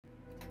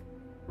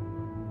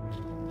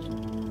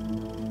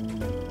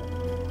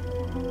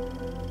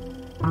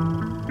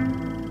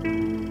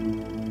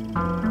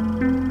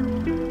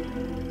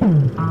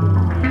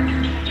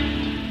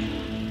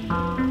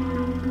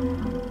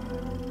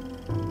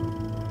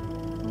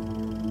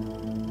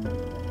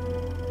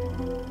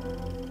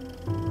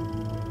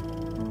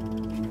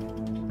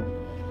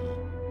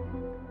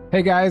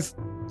Hey guys,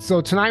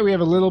 so tonight we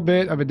have a little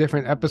bit of a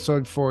different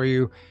episode for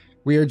you.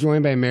 We are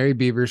joined by Mary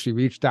Beaver. She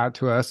reached out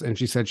to us and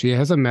she said she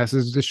has a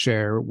message to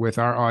share with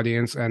our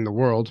audience and the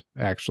world,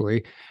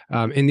 actually,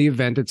 in the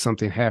event that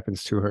something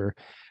happens to her.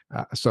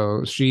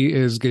 So she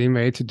is getting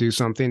ready to do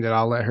something that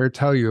I'll let her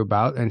tell you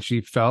about. And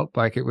she felt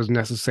like it was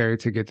necessary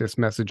to get this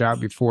message out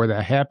before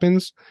that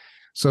happens.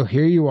 So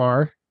here you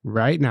are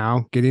right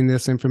now, getting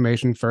this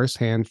information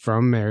firsthand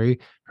from Mary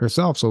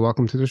herself. So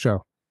welcome to the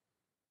show.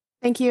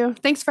 Thank you.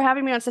 Thanks for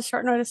having me on such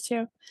short notice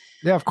too.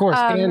 Yeah, of course.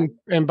 Um,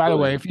 And by the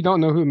way, if you don't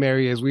know who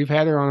Mary is, we've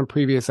had her on a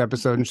previous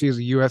episode, and she's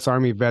a U.S.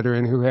 Army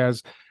veteran who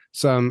has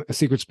some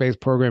secret space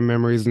program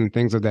memories and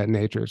things of that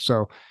nature.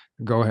 So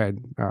go ahead,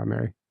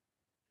 Mary.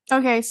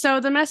 okay, so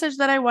the message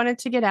that I wanted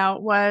to get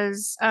out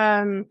was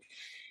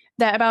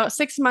that about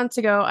 6 months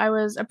ago, I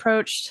was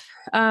approached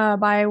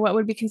by what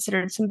would be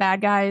considered some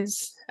bad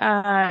guys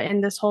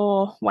in this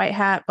whole white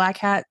hat, black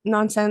hat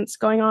nonsense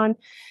going on,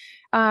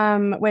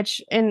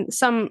 which in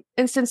some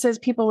instances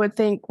people would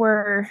think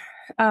were,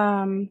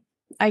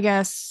 I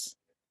guess,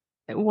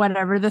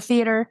 whatever, the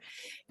theater.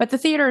 But the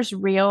theater is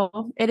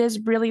real. It is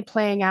really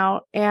playing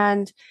out.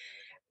 And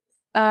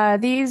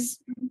these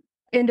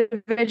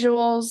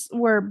individuals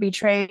were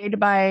betrayed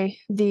by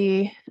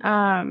the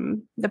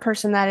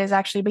person that is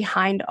actually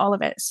behind all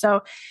of it.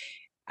 So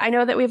I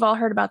know that we've all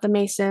heard about the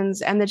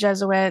Masons and the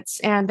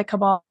Jesuits and the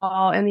Cabal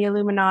and the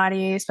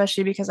Illuminati,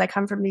 especially because I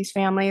come from these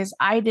families.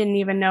 I didn't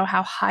even know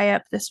how high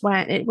up this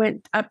went. It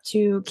went up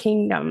to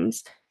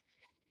kingdoms,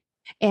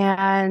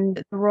 and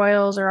the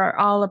royals are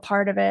all a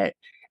part of it.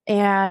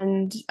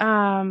 And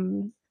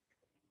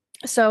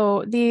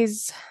so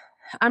these,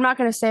 I'm not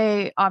going to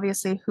say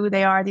obviously who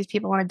they are. These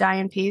people want to die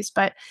in peace,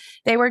 but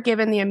they were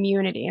given the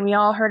immunity, and we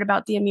all heard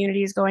about the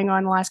immunities going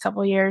on the last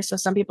couple of years. So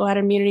some people had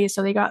immunity,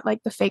 so they got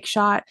like the fake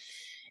shot,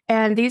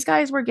 and these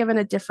guys were given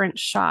a different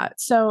shot.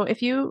 So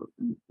if you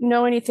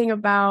know anything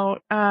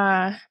about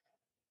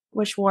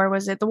which war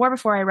was it? The war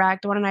before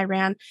Iraq, the one in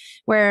Iran,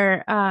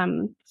 where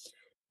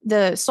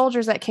the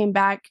soldiers that came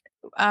back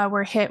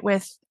were hit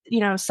with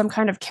some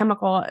kind of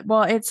chemical.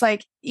 Well, it's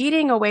like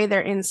eating away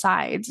their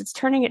insides. It's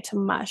turning it to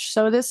mush.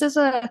 So this is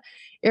a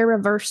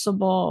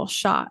irreversible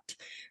shot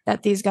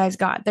that these guys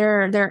got.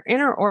 Their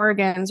inner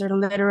organs are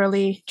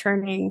literally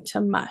turning to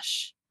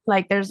mush.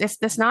 Like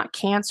it's not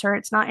cancer,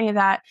 it's not any of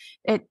that.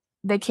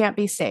 They can't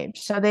be saved.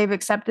 So they've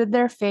accepted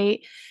their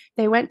fate.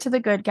 They went to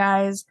the good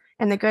guys,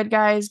 and the good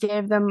guys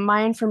gave them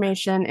my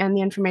information and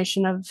the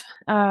information of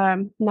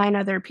 9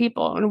 other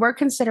people, and we're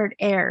considered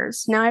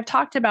heirs. Now, I've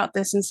talked about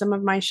this in some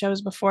of my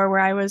shows before,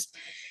 where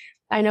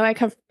I know I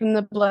come from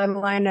the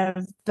bloodline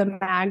of the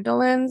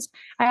Magdalens.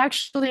 I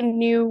actually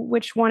knew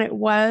which one it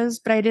was,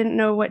 but I didn't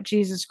know what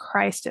Jesus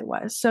Christ it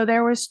was. So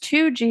there was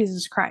two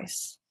Jesus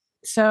Christs.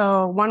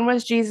 So one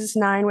was Jesus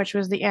 9, which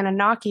was the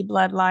Anunnaki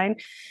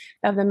bloodline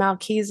of the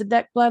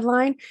Melchizedek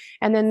bloodline.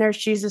 And then there's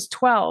Jesus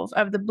 12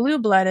 of the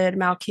blue-blooded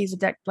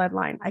Melchizedek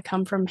bloodline. I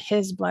come from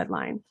his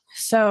bloodline.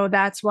 So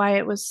that's why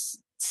it was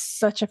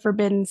such a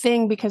forbidden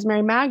thing, because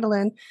Mary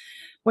Magdalene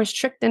was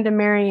tricked into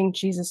marrying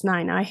Jesus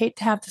 9. Now, I hate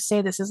to have to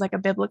say this is like a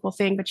biblical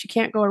thing, but you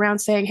can't go around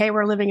saying, hey,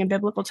 we're living in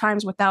biblical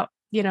times without,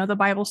 the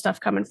Bible stuff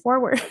coming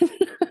forward,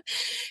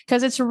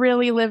 because it's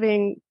really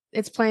living,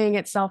 it's playing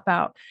itself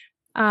out.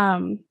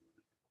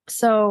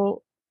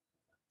 So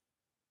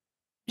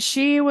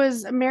she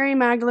was Mary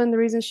Magdalene. The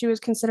reason she was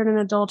considered an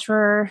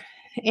adulterer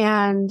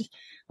and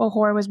a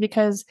whore was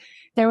because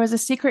there was a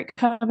secret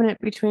covenant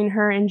between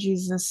her and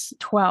Jesus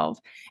 12.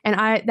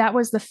 And that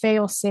was the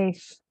fail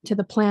safe to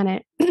the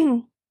planet.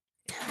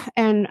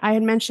 And I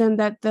had mentioned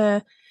that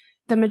the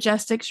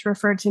Majestics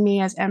referred to me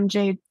as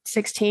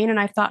MJ16, and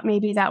I thought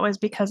maybe that was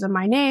because of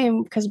my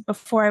name, because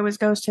before I was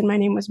ghosted, my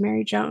name was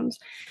Mary Jones.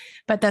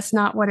 But that's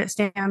not what it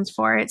stands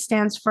for. It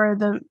stands for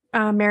the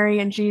Mary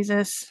and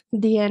Jesus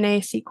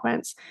DNA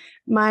sequence.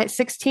 My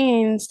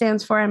 16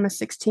 stands for I'm a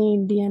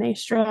 16 DNA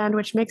strand,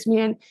 which makes me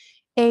an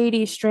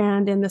 80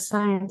 strand in the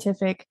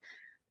scientific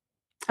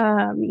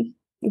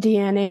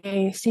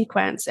DNA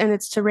sequence, and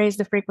it's to raise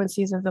the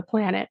frequencies of the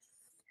planet.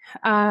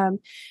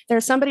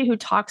 There's somebody who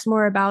talks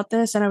more about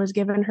this, and I was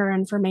given her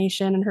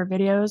information and her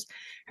videos.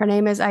 Her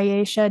name is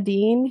Ayesha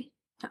Dean.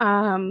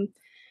 I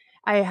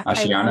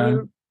Ashiana,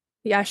 really,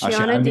 yeah,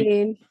 Shiana Ashiana,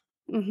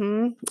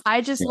 Dean. I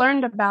just yeah.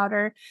 learned about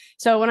her.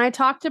 So when I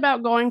talked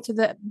about going to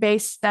the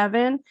base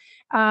 7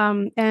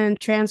 and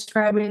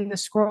transcribing the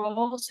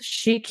scrolls,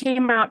 she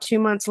came out 2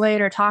 months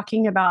later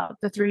talking about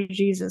the three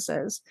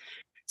Jesuses.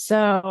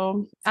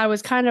 So I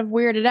was kind of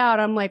weirded out.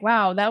 I'm like,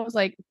 wow, that was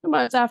like 2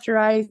 months after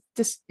I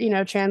just,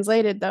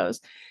 translated those.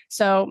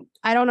 So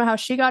I don't know how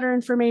she got her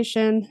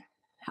information.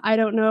 I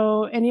don't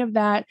know any of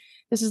that.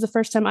 This is the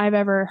first time I've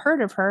ever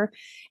heard of her.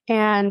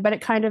 But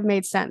it kind of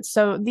made sense.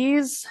 So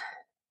these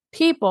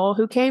people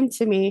who came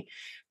to me,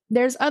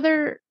 there's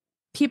other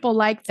people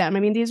like them.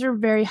 I mean, these are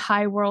very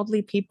high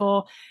worldly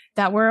people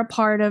that were a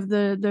part of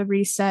the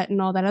reset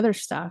and all that other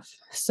stuff.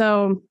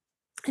 So,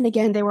 and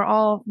again, they were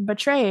all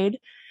betrayed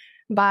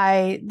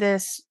by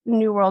this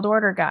New World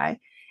Order guy.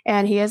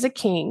 And he is a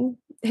king.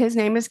 his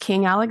name is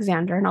King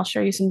Alexander, and I'll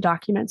show you some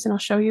documents and I'll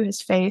show you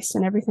his face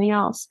and everything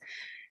else.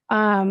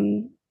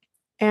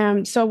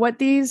 And so what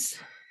these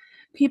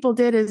people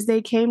did is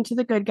they came to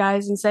the good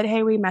guys and said,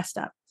 "Hey, we messed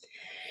up,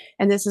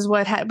 and this is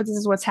this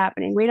is what's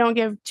happening. We don't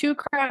give two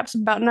craps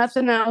about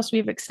nothing else.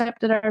 We've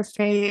accepted our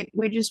fate.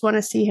 We just want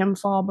to see him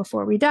fall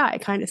before we die,"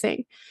 kind of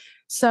thing.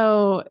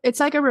 So it's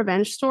like a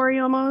revenge story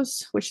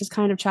almost, which is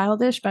kind of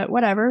childish, but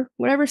whatever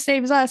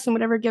saves us and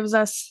whatever gives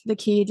us the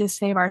key to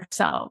save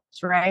ourselves,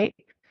 right?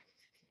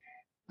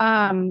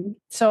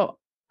 So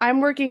I'm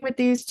working with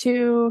these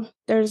two.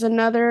 There's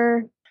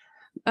another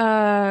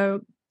high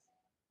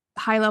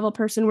level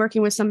person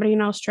working with somebody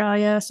in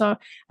Australia. So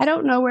I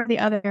don't know where the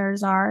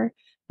others are.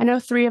 I know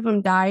 3 of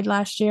them died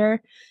last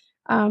year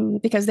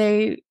because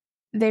they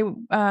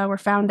were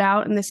found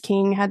out, and this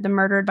king had them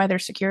murdered by their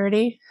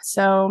security.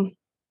 So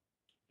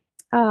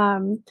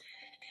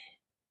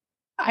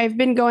I've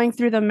been going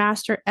through the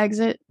master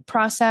exit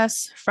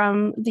process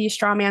from the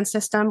strawman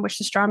system, which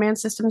the strawman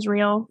system is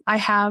real. I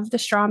have the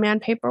strawman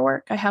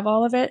paperwork. I have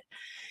all of it.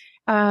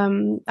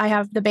 I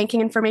have the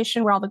banking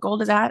information where all the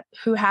gold is at,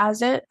 who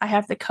has it. I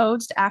have the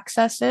codes to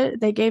access it.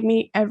 They gave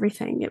me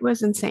everything. It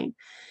was insane.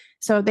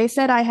 So they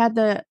said I had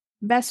the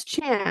best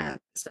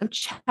chance of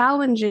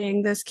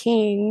challenging this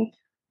king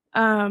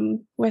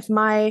with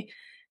my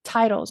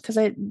titles, because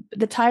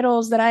the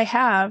titles that I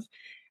have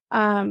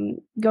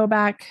go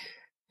back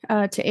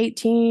to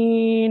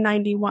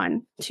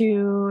 1891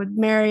 to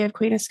Mary of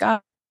Queen of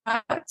Scots.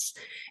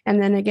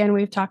 And then again,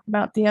 we've talked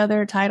about the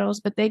other titles,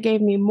 but they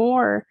gave me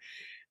more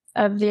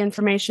of the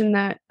information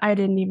that I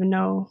didn't even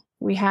know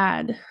we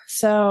had.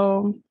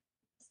 So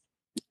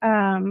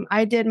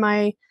I did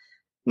my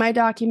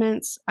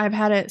documents. I've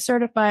had it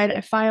certified.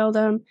 I filed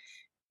them.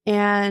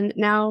 And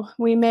now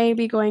we may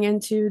be going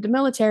into the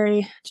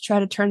military to try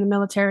to turn the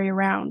military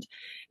around,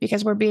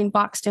 because we're being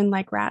boxed in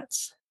like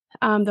rats.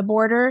 The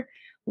border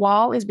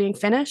wall is being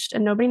finished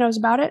and nobody knows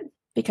about it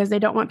because they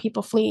don't want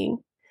people fleeing.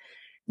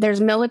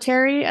 There's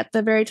military at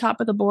the very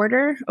top of the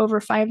border, over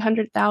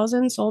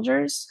 500,000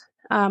 soldiers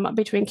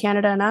between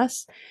Canada and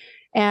us.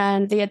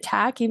 And the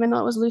attack, even though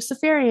it was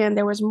Luciferian,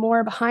 there was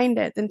more behind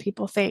it than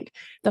people think.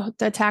 The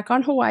attack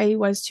on Hawaii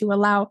was to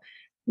allow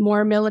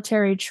more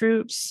military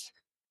troops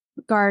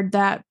guard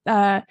that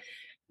the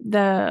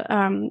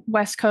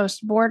West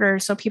Coast border,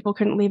 so people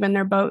couldn't leave in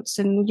their boats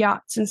and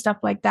yachts and stuff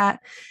like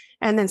that.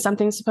 And then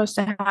something's supposed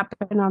to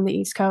happen on the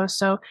East Coast,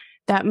 so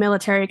that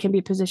military can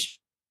be positioned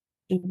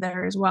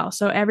there as well.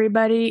 So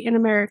everybody in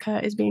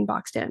America is being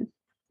boxed in,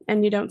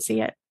 and you don't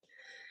see it.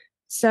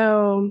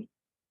 So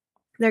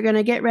they're going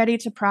to get ready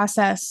to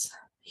process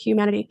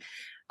humanity.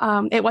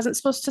 It wasn't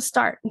supposed to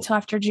start until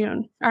after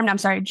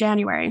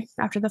January,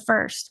 after the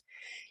 1st.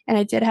 And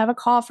I did have a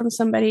call from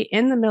somebody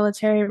in the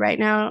military right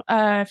now,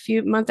 a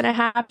month and a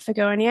half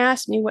ago, and he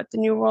asked me what the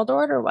New World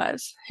Order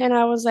was. And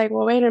I was like,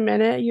 well, wait a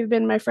minute, you've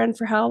been my friend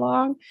for how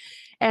long?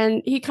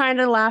 And he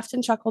kind of laughed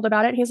and chuckled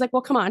about it. He's like,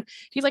 well, come on.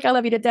 He's like, I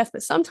love you to death,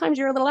 but sometimes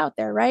you're a little out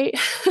there, right?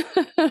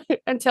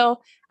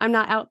 Until I'm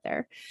not out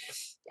there.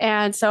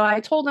 And so I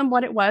told him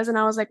what it was, and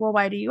I was like, well,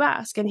 why do you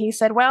ask? And he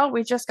said, well,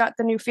 we just got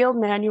the new field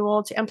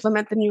manual to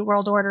implement the New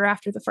World Order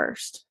after the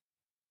 1st.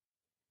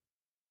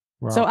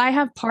 Wow. So I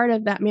have part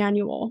of that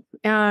manual,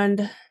 and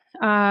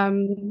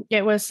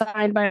it was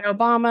signed by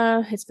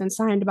Obama. It's been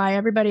signed by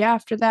everybody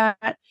after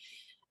that.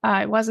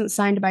 It wasn't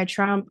signed by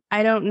Trump.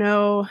 I don't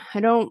know.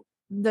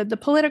 The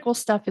political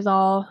stuff is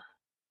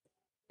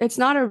it's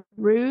not a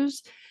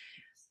ruse,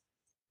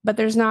 but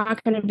there's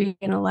not going to be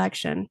an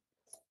election.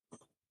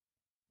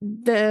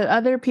 The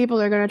other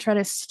people are going to try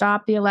to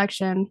stop the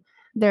election.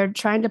 They're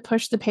trying to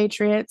push the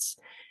patriots,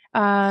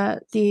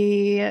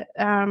 the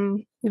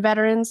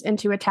veterans,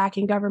 into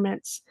attacking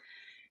governments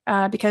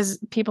because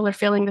people are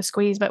feeling the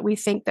squeeze. But we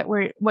think that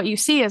what you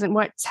see isn't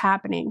what's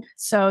happening.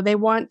 So they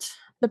want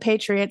the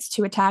patriots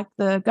to attack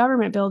the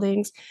government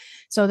buildings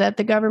so that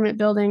the government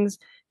buildings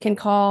can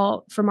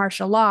call for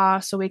martial law,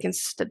 so they can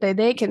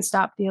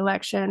stop the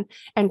election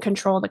and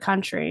control the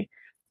country.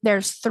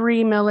 There's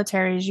 3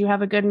 militaries. You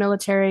have a good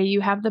military,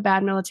 you have the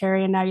bad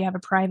military, and now you have a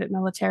private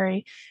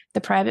military. The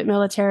private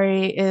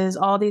military is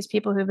all these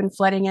people who've been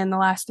flooding in the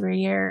last 3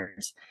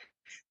 years,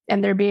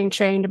 and they're being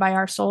trained by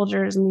our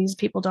soldiers, and these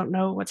people don't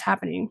know what's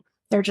happening.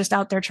 They're just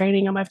out there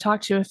training them. I've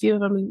talked to a few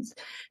of them, and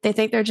they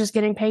think they're just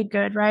getting paid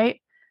good,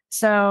 right?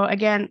 So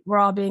again, we're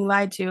all being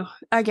lied to.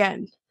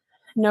 Again,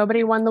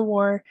 nobody won the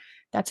war.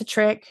 That's a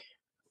trick.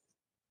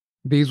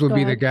 These would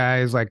be the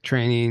guys like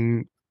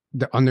training,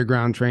 the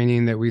underground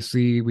training that we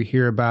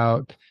hear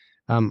about.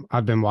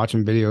 I've been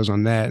watching videos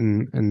on that,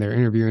 and they're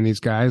interviewing these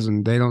guys,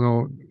 and they don't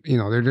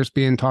know, they're just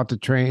being taught to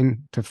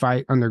train to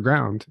fight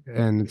underground.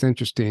 And it's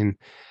interesting.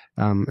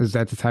 Is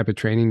that the type of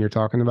training you're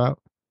talking about?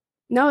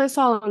 No, it's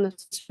all on the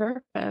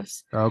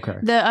surface. Okay.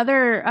 The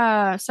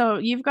other, so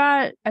you've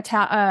got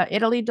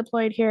Italy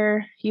deployed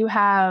here. You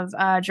have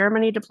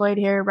Germany deployed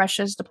here.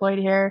 Russia's deployed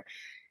here.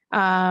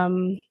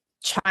 China's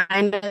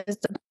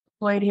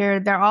deployed here,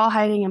 they're all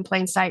hiding in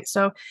plain sight.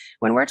 So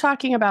when we're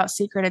talking about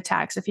secret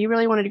attacks, if you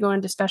really wanted to go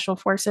into special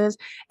forces,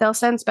 they'll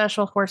send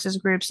special forces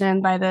groups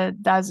in by the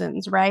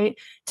dozens, right?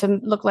 To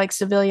look like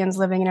civilians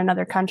living in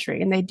another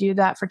country. And they do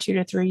that for 2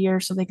 to 3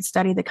 years so they can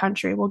study the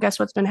country. Well, guess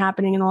what's been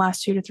happening in the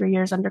last 2 to 3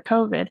 years under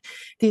COVID?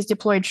 These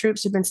deployed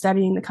troops have been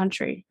studying the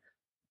country.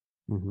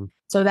 Mm-hmm.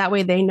 So that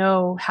way they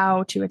know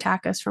how to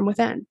attack us from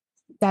within.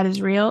 That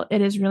is real.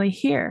 It is really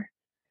here.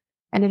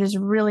 And it is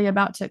really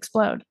about to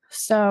explode.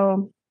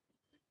 So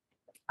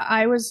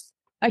I was,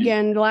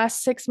 again, the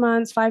last 6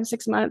 months,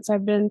 5-6 months,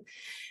 I've been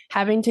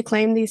having to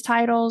claim these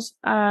titles.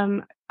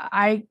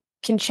 I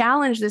can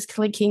challenge this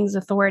king's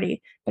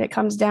authority, but it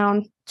comes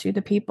down to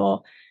the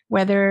people,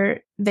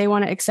 whether they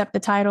want to accept the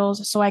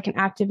titles so I can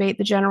activate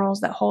the generals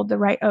that hold the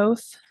right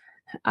oath,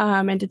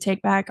 and to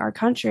take back our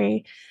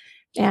country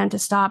and to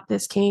stop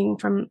this king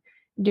from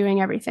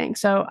doing everything.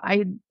 So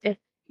if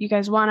you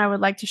guys want, I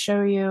would like to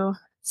show you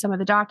some of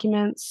the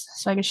documents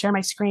so I can share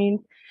my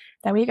screen.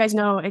 That way you guys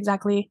know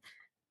exactly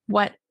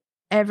what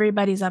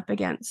everybody's up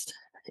against.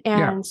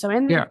 And so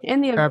in the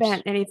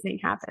event anything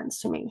happens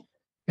to me.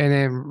 And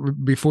then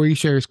before you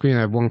share your screen,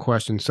 I have one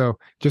question. So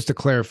just to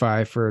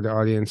clarify for the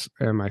audience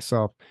and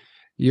myself,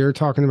 you're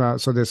talking about,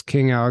 so this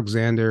King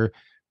Alexander,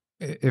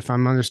 if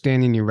I'm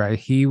understanding you right,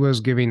 he was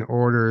giving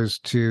orders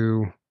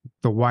to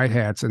the White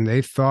Hats and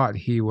they thought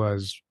he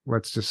was,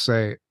 let's just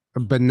say,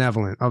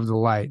 benevolent, of the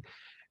light.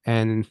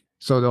 And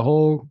so the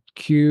whole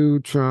Q,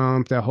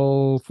 Trump, the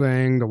whole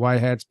thing, the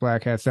White Hats,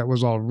 Black Hats, that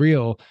was all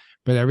real,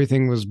 but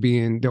everything was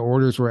the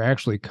orders were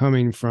actually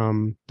coming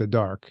from the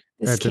dark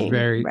at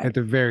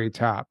the very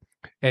top.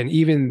 And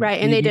even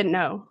and they didn't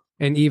know.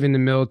 And even the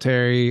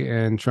military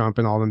and Trump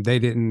and all of them, they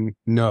didn't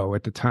know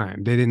at the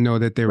time. They didn't know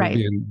that they were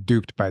being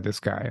duped by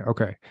this guy.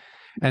 Okay.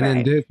 And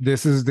then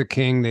this is the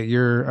king that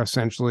you're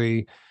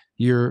essentially,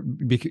 your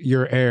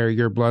heir,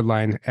 your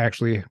bloodline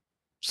actually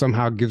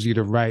somehow gives you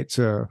the right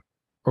to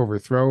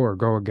overthrow or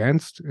go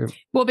against?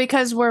 Well,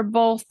 because we're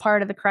both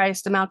part of the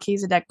Christ, the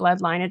Melchizedek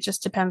bloodline. It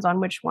just depends on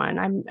which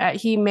one.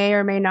 He may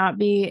or may not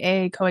be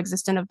a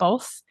coexistent of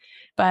both,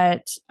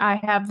 but I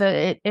have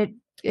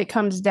it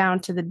comes down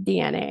to the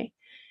DNA.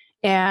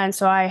 And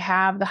so I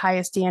have the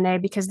highest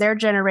DNA because they're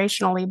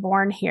generationally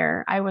born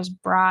here. I was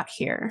brought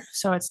here,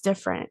 so it's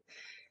different.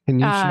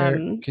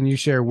 Can you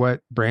share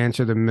what branch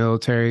of the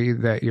military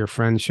that your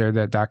friend shared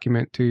that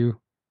document to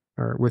you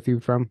or with you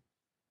from?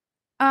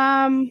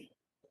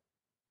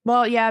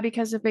 Well, yeah,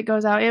 because if it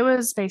goes out, it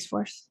was Space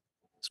Force.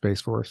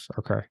 Space Force.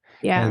 Okay.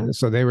 Yeah. And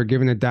so they were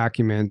given a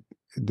document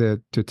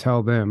to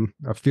tell them,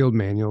 a field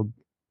manual,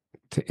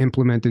 to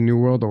implement the New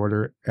World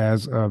Order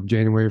as of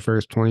January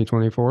 1st,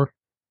 2024.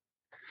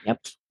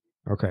 Yep.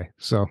 Okay.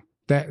 So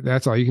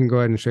that's all. You can go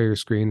ahead and share your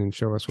screen and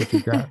show us what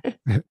you got.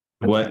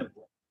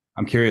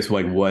 I'm curious,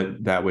 like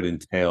what that would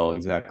entail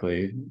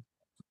exactly.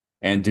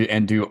 And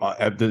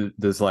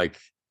there's like,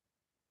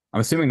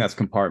 I'm assuming that's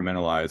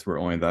compartmentalized where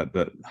only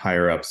the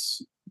higher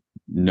ups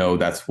know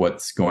that's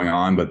what's going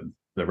on, but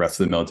the rest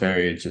of the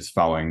military is just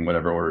following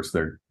whatever orders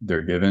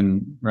they're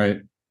given,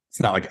 right? It's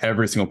not like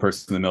every single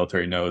person in the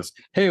military knows,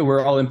 hey,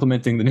 we're all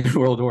implementing the New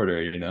World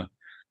Order, you know?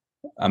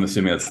 I'm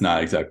assuming that's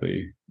not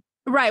exactly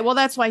right. Well,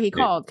 that's why he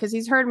called, because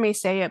he's heard me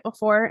say it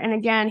before. And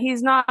again,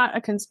 he's not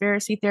a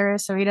conspiracy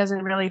theorist, so he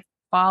doesn't really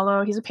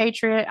follow. He's a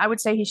patriot. I would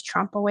say he's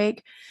Trump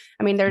awake.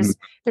 I mean, there's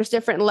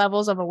different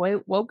levels of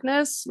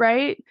wokeness,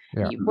 right?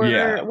 Yeah.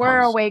 We're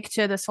awake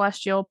to the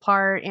celestial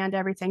part and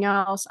everything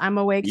else. I'm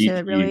awake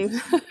to really.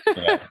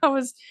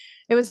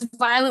 It was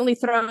violently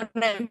thrown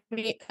at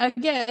me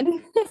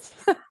again.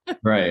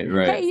 Right.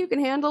 Hey, you can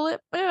handle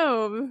it.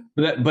 Boom.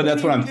 But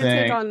that's what I'm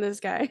saying. Take on this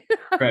guy.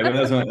 Right. But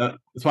that's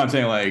what I'm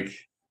saying. Like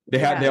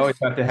they always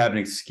have to have an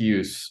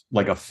excuse,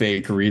 like a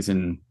fake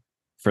reason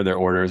for their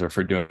orders or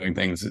for doing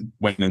things,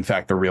 when in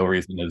fact the real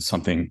reason is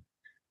something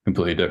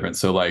completely different.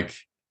 So like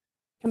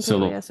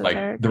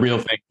the real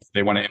thing,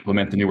 they want to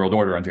implement the New World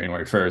Order on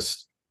January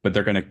 1st, but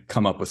they're going to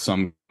come up with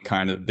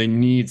they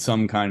need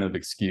some kind of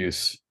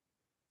excuse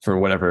for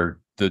whatever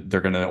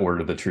they're going to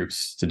order the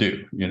troops to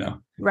do, you know?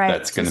 Right.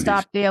 That's going to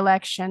stop the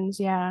elections.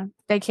 Yeah.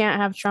 They can't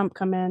have Trump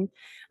come in.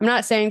 I'm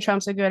not saying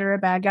Trump's a good or a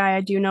bad guy.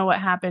 I do know what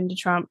happened to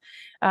Trump.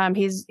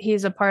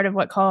 He's a part of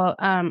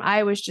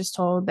I was just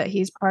told that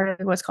he's part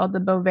of what's called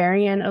the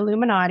Bavarian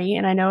Illuminati.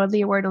 And I know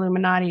the word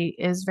Illuminati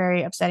is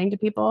very upsetting to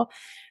people,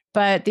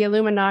 but the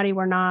Illuminati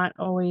were not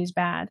always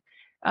bad.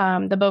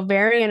 The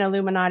Bavarian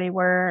Illuminati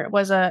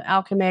was a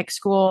alchemic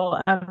school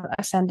of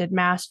ascended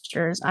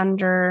masters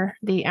under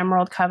the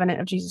Emerald Covenant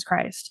of Jesus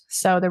Christ.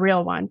 So the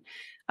real one,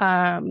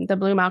 the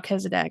Blue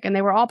Melchizedek, and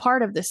they were all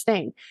part of this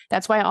thing.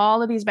 That's why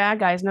all of these bad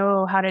guys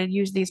know how to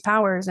use these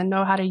powers and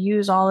know how to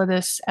use all of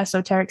this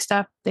esoteric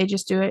stuff. They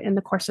just do it in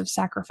the course of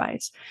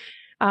sacrifice,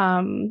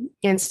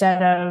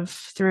 instead of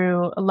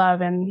through love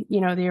and,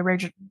 the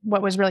original,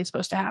 what was really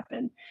supposed to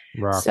happen.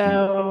 Rock.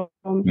 So,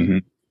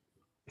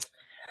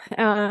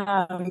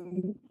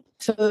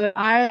 so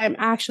I am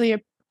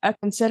actually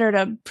considered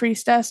a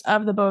priestess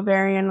of the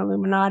Bavarian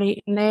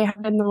Illuminati, and they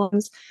have been the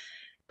ones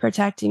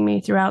protecting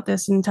me throughout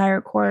this entire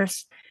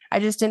course. I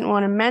just didn't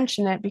want to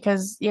mention it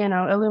because,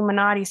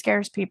 Illuminati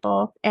scares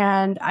people.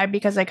 And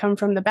because I come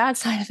from the bad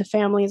side of the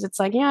families, it's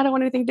like, yeah, I don't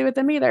want anything to do with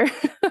them either.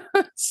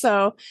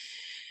 So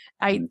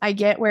I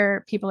get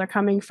where people are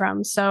coming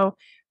from. So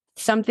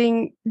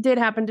something did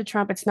happen to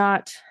Trump. It's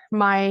not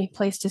my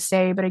place to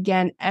say, but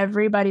again,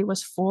 everybody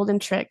was fooled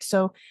and tricked.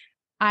 So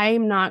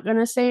I'm not going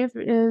to say if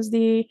it is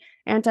the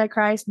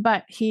Antichrist,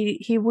 but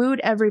he wooed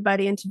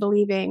everybody into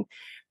believing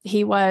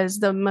he was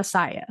the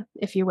Messiah,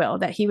 if you will,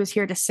 that he was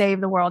here to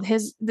save the world.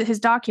 His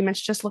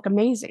documents just look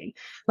amazing.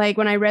 Like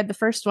when I read the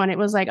first one, it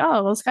was like,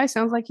 oh, well, this guy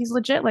sounds like he's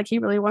legit. Like he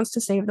really wants to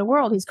save the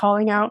world. He's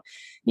calling out,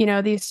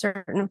 these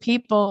certain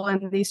people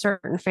and these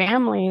certain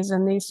families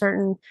and these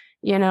certain,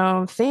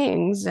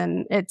 things.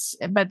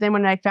 But then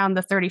when I found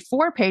the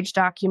 34-page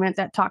document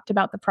that talked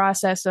about the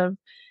process of,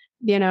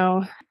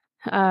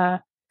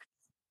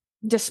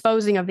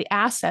 disposing of the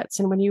assets.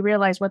 And when you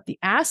realize what the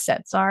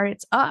assets are,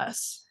 it's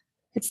us,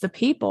 it's the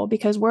people,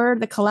 because we're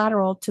the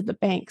collateral to the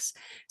banks.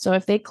 So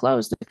if they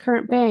close the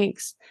current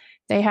banks,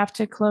 they have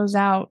to close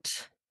out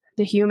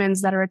the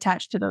humans that are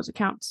attached to those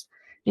accounts,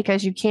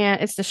 because you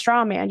can't, it's the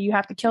straw man. You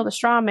have to kill the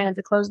straw man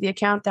to close the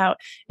account out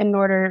in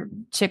order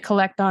to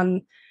collect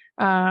on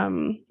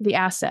the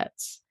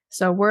assets.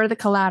 So we're the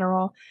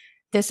collateral.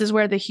 This is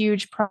where the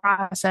huge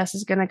process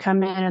is going to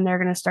come in, and they're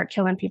going to start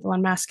killing people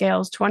on mass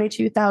scales,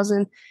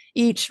 22,000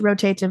 each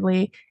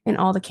rotatively in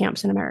all the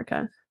camps in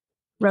America.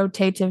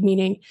 Rotative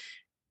meaning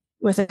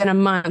within a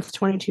month,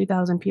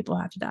 22,000 people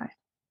have to die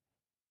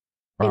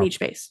in each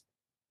base.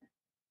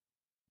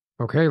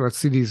 Okay, let's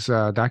see these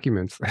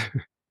documents.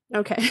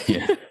 Okay.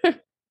 Yeah.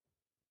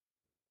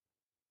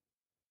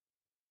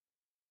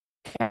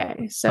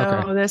 Okay,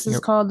 so this is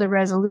called the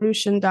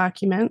resolution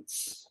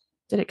documents.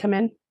 Did it come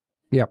in?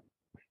 Yep.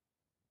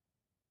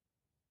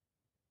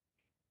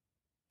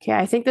 Okay,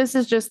 I think this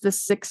is just the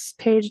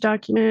 6-page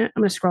document.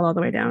 I'm going to scroll all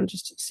the way down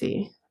just to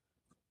see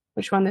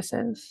which one this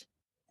is.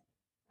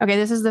 Okay,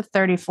 this is the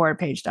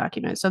 34-page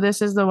document. So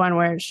this is the one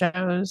where it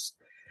shows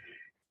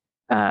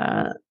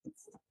the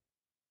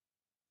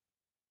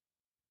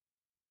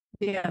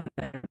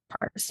other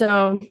part.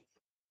 So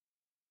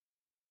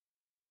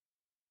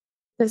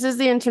this is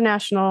the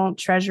International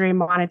Treasury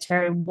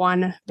Monetary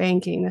One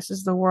Banking. This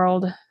is the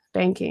world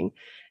banking.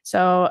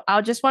 So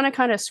I'll just want to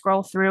kind of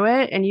scroll through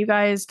it, and you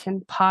guys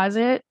can pause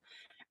it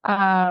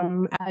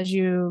as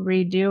you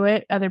redo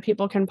it. Other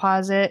people can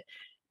pause it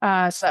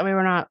so that way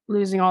we're not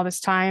losing all this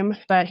time.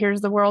 But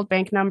here's the World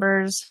Bank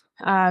numbers.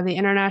 The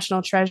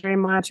International Treasury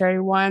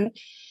Monetary One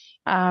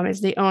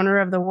is the owner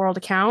of the world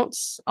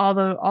accounts, all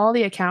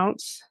the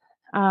accounts.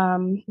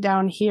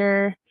 Down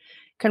here,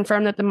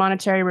 confirm that the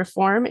monetary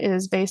reform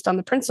is based on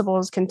the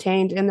principles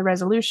contained in the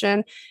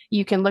resolution.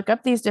 You can look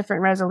up these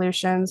different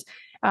resolutions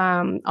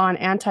on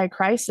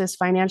anti-crisis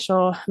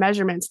financial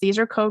measurements. These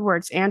are code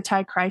words: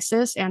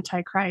 anti-crisis,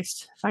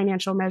 anti-Christ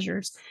financial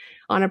measures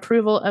on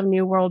approval of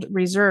New World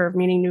Reserve,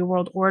 meaning New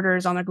World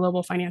Orders on the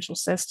global financial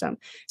system.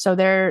 So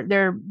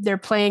they're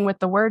playing with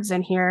the words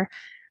in here,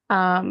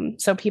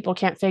 so people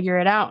can't figure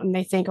it out, and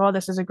they think, oh,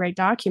 this is a great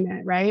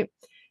document, right?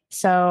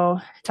 So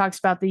it talks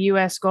about the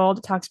U.S. gold,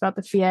 it talks about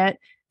the fiat,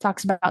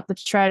 talks about the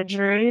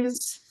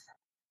treasuries.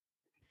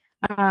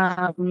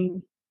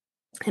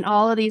 And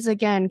all of these,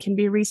 again, can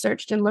be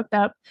researched and looked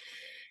up.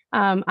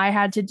 I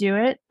had to do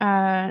it.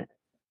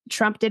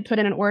 Trump did put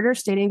in an order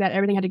stating that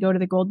everything had to go to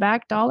the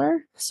gold-backed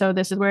dollar. So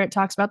this is where it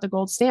talks about the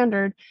gold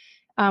standard,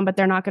 but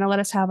they're not going to let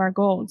us have our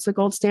gold. So the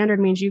gold standard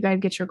means you guys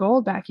get your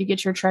gold back. You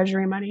get your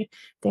treasury money.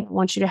 They don't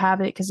want you to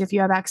have it, because if you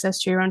have access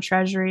to your own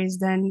treasuries,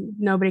 then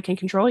nobody can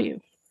control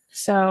you.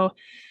 So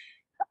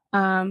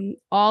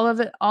all of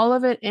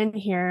it in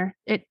here,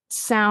 it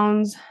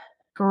sounds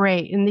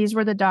great. And these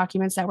were the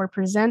documents that were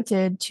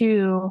presented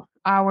to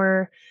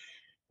our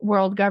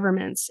world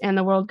governments, and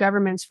the world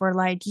governments were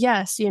like,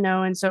 yes,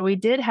 and so we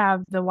did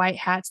have the white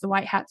hats. The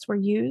white hats were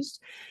used.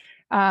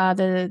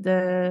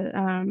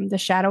 The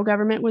shadow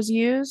government was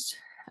used.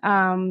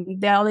 All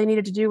they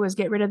needed to do was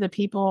get rid of the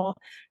people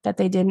that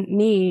they didn't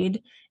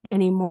need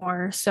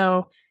anymore.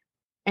 So,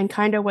 and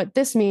kind of what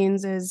this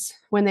means is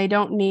when they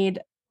don't need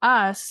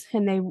us,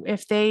 and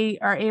if they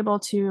are able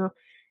to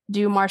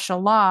do martial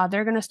law,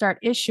 they're going to start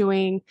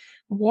issuing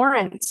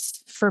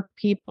warrants for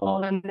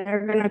people, and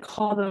they're going to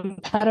call them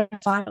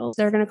pedophiles.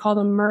 They're going to call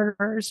them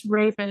murderers,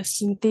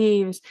 rapists, and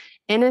thieves.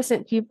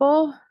 Innocent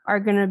people are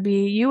going to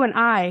be, you and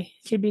I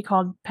could be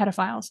called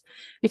pedophiles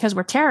because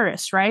we're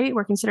terrorists, right?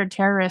 We're considered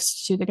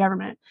terrorists to the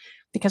government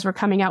because we're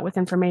coming out with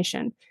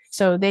information.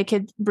 So they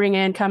could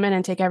come in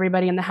and take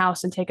everybody in the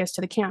house and take us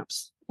to the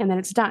camps, and then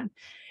it's done.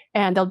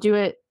 And they'll do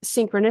it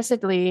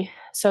synchronistically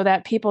so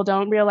that people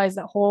don't realize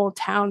that whole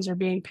towns are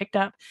being picked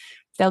up.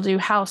 They'll do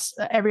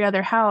every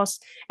other house,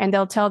 and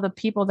they'll tell the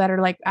people that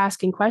are like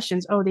asking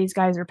questions, oh, these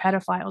guys are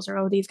pedophiles, or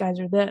oh, these guys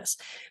are this.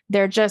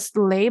 They're just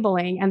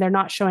labeling, and they're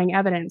not showing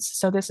evidence.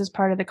 So this is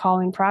part of the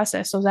calling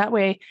process. So that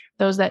way,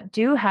 those that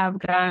do have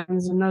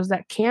guns and those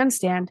that can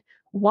stand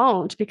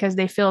won't, because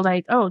they feel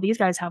like, oh, these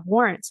guys have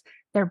warrants.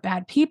 They're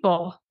bad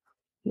people.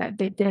 That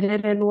they did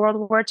it in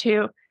World War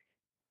II.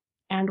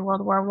 and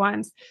World War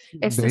Ones.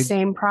 It's the They,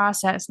 same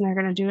process, and they're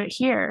going to do it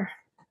here.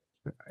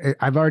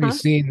 I've already Huh?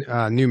 seen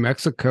New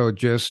Mexico,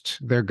 just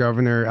their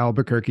governor,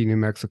 Albuquerque, New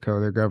Mexico,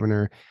 their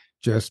governor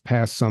just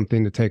passed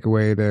something to take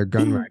away the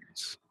gun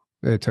rights.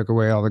 They took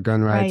away all the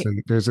gun rights, Right.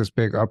 and there's this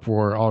big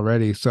uproar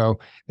already. So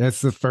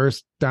that's the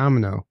first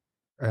domino,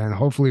 and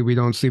hopefully we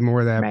don't see more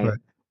of that. Right.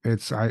 But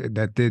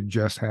that did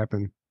just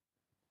happen.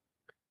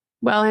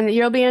 Well, and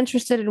you'll be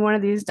interested in one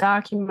of these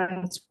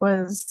documents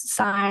was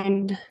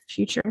signed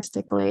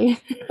futuristically.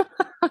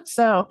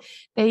 So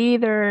they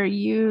either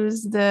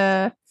use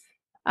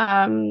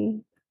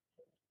um,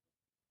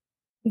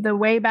 the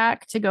way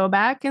back to go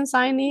back and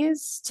sign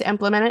these to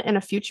implement it in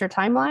a future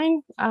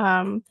timeline.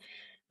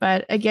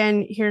 But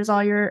again, here's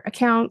all your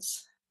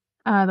accounts,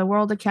 the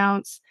world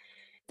accounts.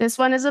 This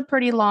one is a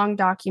pretty long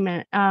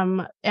document,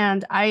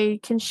 and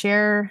I can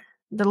share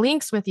the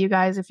links with you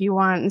guys if you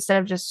want,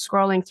 instead of just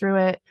scrolling through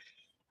it.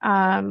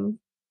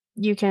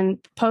 You can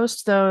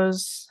post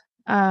those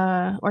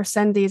or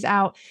send these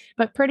out,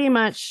 but pretty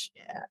much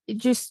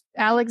just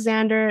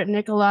Alexander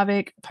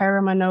Nikolaevich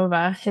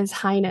Pyromanova, His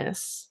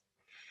Highness,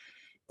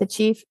 the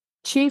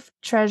Chief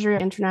Treasury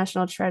of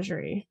International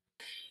Treasury.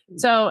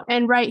 So,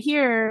 and right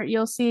here,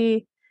 you'll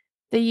see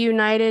the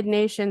United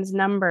Nations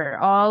number.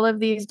 All of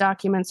these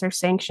documents are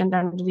sanctioned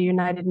under the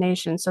United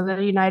Nations. So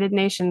the United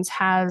Nations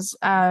has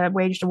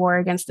waged a war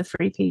against the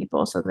free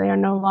people. So they are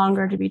no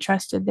longer to be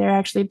trusted. They're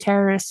actually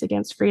terrorists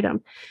against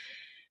freedom.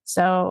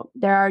 So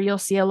you'll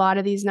see a lot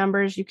of these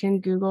numbers. You can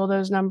Google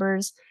those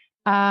numbers.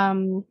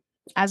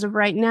 As of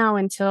right now,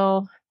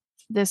 until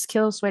this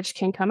kill switch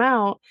can come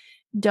out,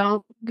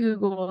 don't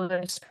Google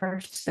this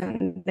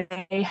person.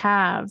 They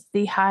have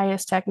the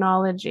highest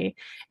technology,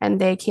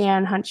 and they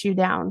can hunt you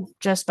down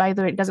just by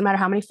it doesn't matter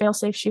how many fail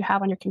safes you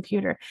have on your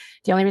computer.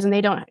 The only reason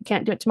they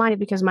can't do it to mine is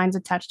because mine's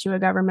attached to a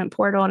government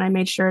portal, and I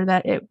made sure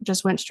that it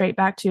just went straight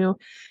back to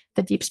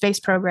the deep space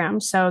program.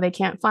 So they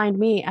can't find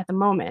me at the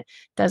moment.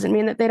 Doesn't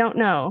mean that they don't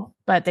know,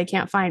 but they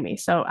can't find me.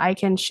 So I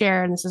can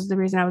share, and this is the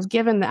reason I was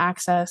given the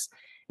access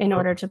in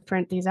order to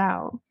print these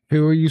out.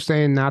 Who are you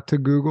saying not to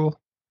Google?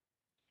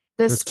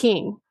 This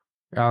king.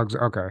 Alex,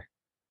 okay.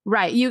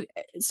 Right.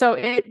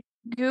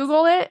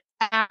 Google it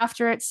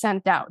after it's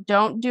sent out.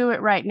 Don't do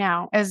it right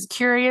now. As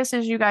curious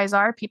as you guys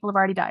are, people have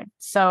already died.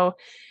 So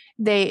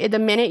the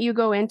minute you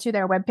go into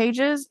their web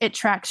pages, it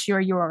tracks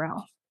your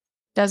URL.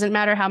 Doesn't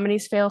matter how many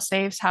fail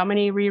safes, how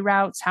many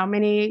reroutes, how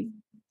many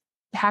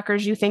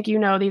hackers you think you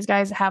know. These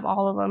guys have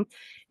all of them,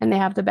 and they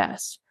have the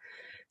best.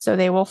 So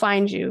they will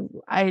find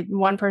you.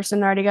 One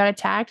person already got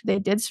attacked. They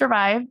did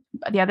survive,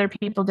 but the other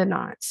people did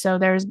not. So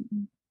there's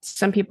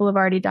some people have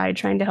already died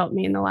trying to help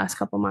me in the last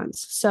couple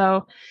months.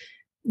 So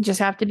just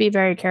have to be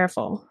very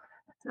careful.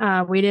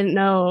 We didn't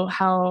know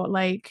how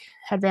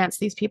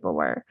advanced these people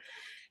were.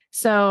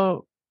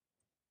 So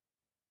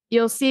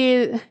you'll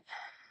see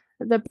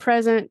the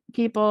present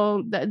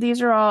people.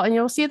 These are all, and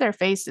you'll see their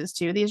faces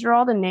too. These are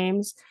all the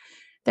names.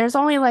 There's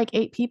only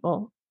 8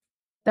 people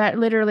that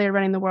literally are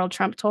running the world.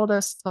 Trump told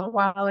us a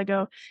while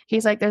ago,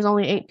 he's like, there's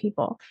only 8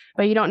 people,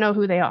 but you don't know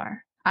who they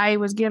are. I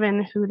was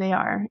given who they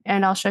are,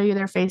 and I'll show you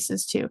their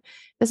faces too.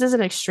 This is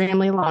an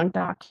extremely long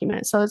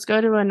document. So let's go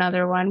to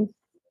another one.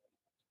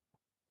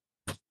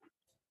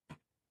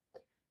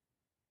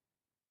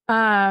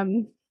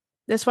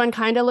 This one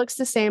kind of looks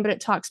the same, but it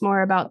talks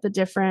more about the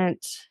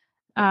different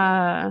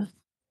the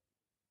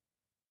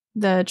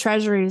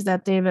treasuries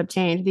that they've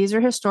obtained. These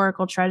are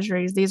historical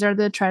treasuries. These are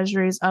the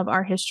treasuries of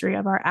our history,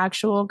 of our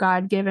actual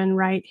God-given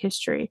right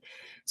history.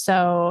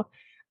 So,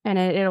 and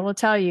it will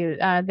tell you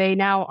they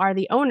now are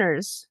the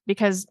owners,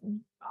 because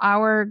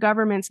our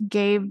governments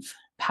gave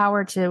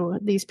power to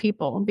these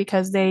people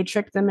because they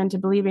tricked them into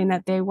believing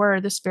that they were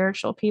the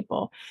spiritual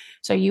people.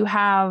 So you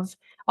have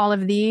all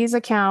of these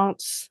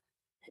accounts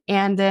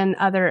and then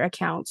other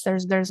accounts.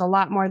 There's a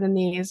lot more than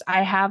these.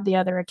 I have the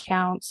other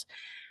accounts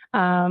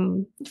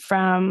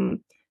from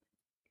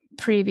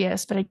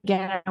previous, but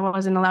again, I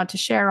wasn't allowed to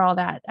share all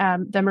that.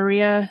 The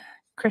Maria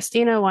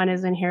Christina one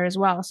is in here as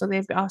well. So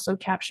they've also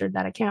captured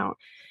that account.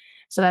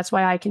 So that's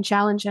why I can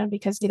challenge him,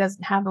 because he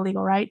doesn't have the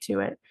legal right to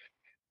it.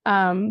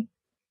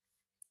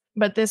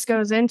 But this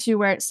goes into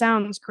where it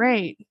sounds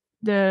great.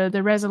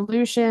 The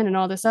resolution and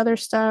all this other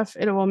stuff.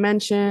 It will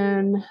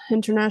mention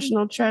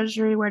International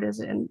Treasury. Where does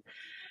it? I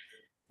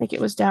think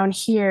it was down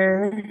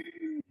here.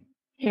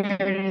 Here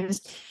it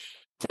is.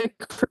 The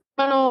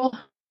criminal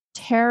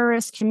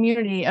terrorist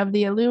community of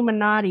the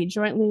Illuminati,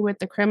 jointly with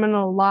the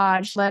criminal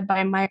lodge led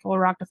by Michael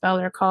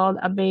Rockefeller, called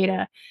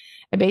Abaton.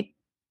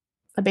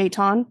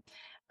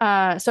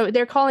 So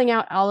they're calling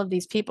out all of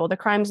these people, the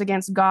crimes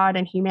against God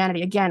and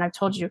humanity. Again, I've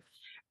told you,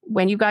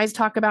 when you guys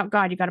talk about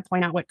God, you got to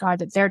point out what God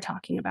that they're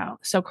talking about.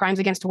 So crimes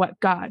against what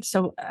God?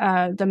 So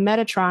the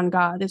Metatron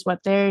God is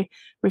what they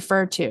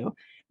refer to.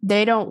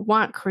 They don't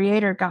want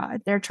creator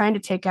God. They're trying to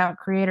take out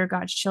creator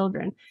God's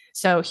children.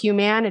 So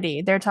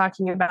humanity, they're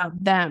talking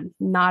about them,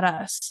 not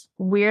us.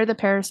 We're the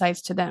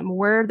parasites to them.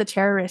 We're the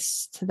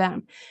terrorists to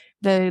them.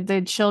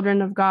 The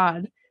children of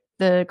God,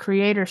 the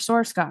creator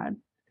source God.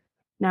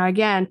 Now,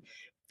 again,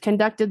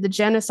 conducted the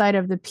genocide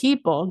of the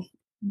people,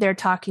 they're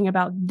talking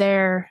about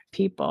their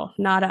people,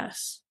 not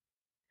us.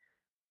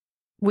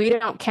 We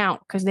don't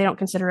count because they don't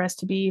consider us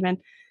to be even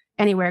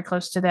anywhere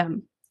close to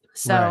them.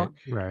 So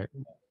right.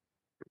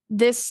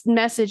 This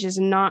message is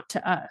not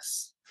to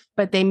us,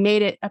 but they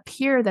made it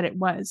appear that it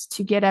was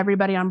to get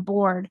everybody on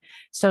board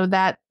so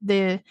that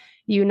the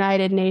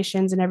United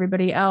Nations and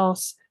everybody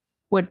else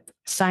would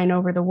sign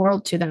over the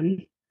world to them.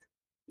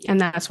 And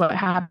that's what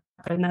happened.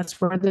 That's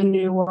where the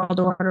New World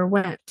Order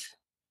went.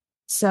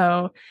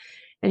 So,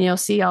 and you'll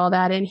see all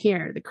that in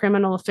here, the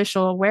criminal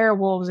official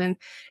werewolves and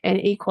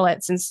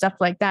equalettes and stuff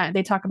like that.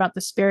 They talk about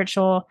the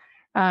spiritual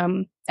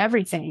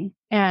everything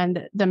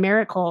and the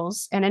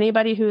miracles, and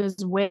anybody who has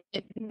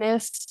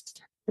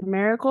witnessed the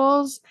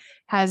miracles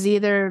has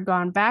either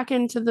gone back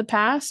into the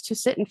past to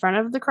sit in front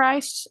of the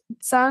Christ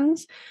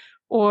sons,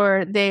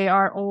 or they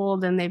are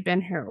old and they've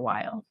been here a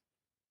while.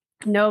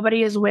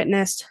 Nobody has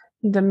witnessed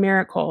the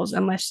miracles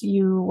unless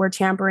you were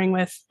tampering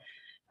with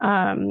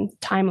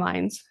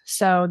timelines.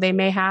 So they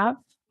may have,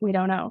 we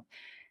don't know.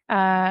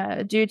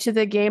 Due to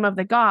the game of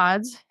the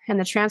gods and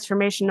the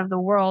transformation of the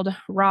world,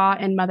 Ra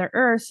and Mother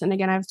Earth, and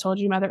again, I've told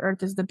you Mother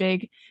Earth is the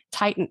big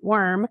titan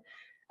worm,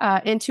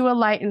 into a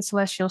light and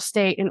celestial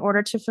state in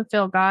order to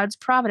fulfill God's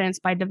providence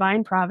by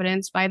divine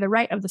providence, by the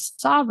right of the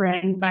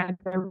sovereign, by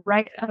the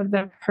right of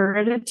the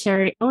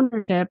hereditary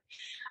ownership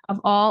of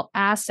all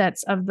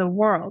assets of the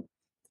world.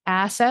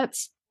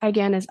 Assets,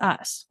 again, is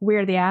us.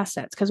 We're the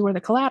assets because we're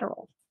the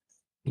collateral.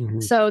 Mm-hmm.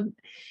 So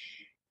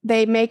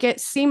they make it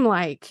seem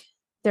like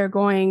they're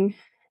going,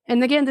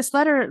 and again, this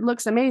letter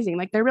looks amazing.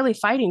 Like they're really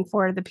fighting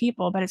for the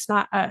people, but it's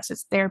not us,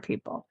 it's their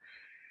people.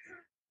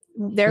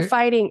 They're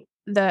fighting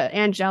the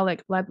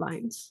angelic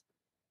bloodlines.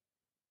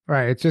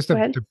 Right. It's just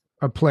a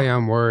play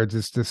on words.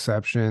 It's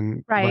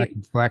deception, right?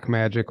 Black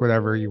magic,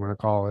 whatever you want to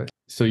call it.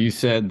 So you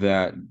said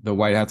that the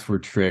White Hats were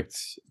tricked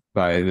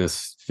by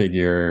this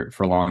figure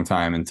for a long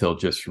time until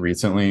just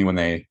recently when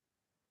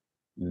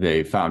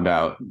they found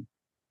out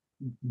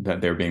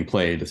that they're being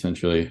played,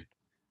 essentially.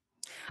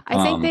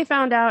 I think they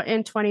found out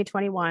in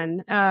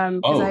 2021. A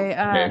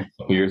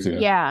couple years ago.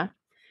 Yeah.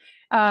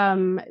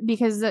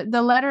 Because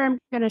the letter I'm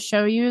going to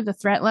show you, the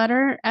threat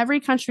letter, every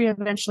country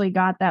eventually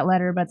got that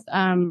letter, but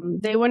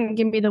they wouldn't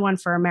give me the one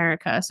for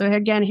America. So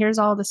again, here's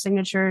all the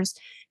signatures.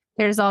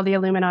 Here's all the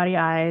Illuminati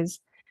eyes.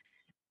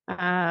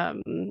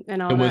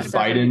 And all was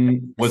that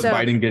Biden stuff.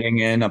 Biden getting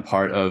in a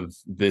part of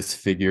this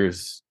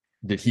figures?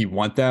 Did he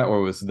want that,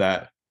 or was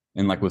that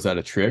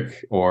a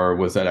trick, or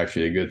was that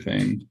actually a good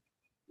thing,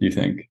 do you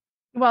think?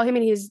 Well, I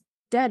mean, he's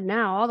dead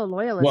now. All the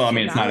loyalists. Well, I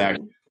mean, it's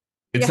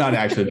not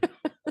actually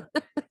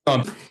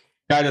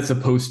guy that's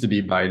supposed to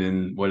be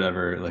Biden,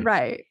 whatever.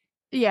 Right.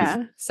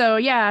 Yeah. So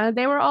yeah,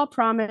 they were all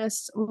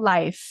promised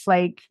life,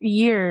 like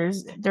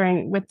years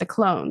with the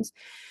clones.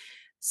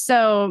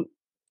 So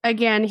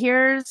again,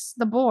 here's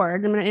the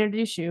board. I'm going to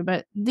introduce you,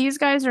 but these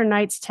guys are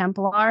Knights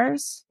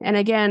Templars. And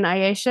again,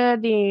 Ayesha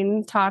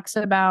Dean talks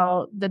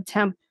about the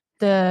Templars.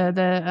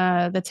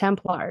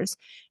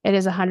 It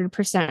is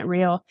 100%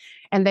 real,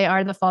 and they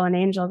are the fallen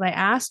angels. I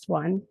asked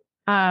one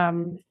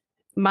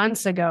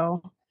months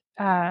ago,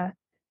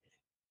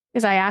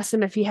 because I asked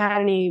him if he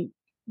had any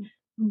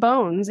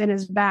bones in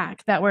his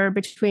back that were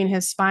between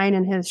his spine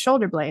and his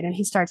shoulder blade, and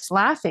he starts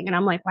laughing, and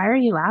I'm like, why are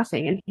you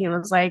laughing? And he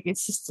was like,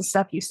 it's just the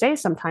stuff you say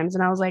sometimes.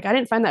 And I was like, I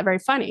didn't find that very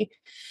funny.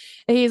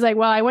 And he's like,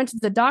 well, I went to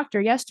the doctor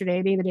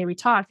yesterday, being the day we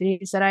talked, and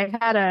he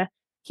said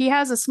he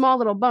has a small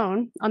little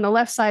bone on the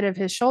left side of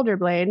his shoulder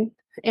blade.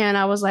 And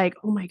I was like,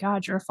 oh my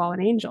God, you're a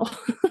fallen angel.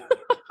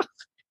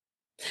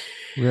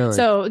 Really?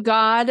 So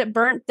God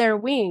burnt their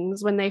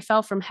wings when they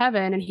fell from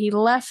heaven, and he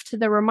left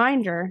the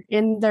reminder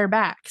in their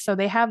back. So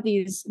they have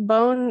these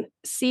bone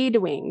seed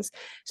wings.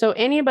 So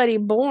anybody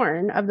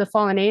born of the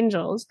fallen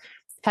angels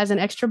has an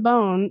extra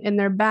bone in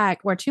their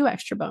back, or 2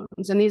 extra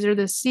bones. And these are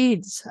the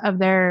seeds of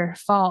their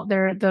fault.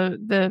 They're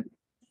the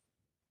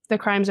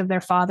crimes of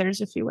their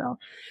fathers, if you will.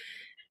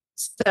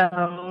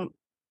 So,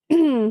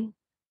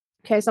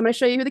 okay, so I'm going to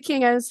show you who the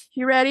king is.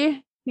 You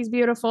ready? He's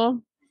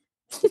beautiful.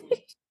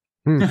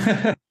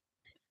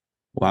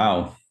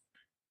 Wow.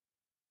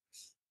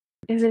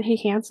 Isn't he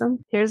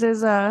handsome? Here's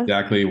his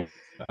exactly,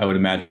 I would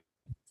imagine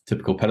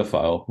typical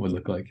pedophile would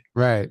look like.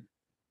 Right.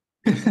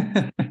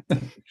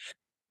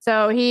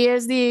 So he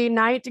is the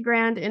Knight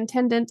Grand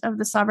Intendant of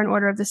the Sovereign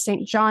Order of the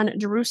St. John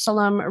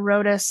Jerusalem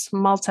Rhodus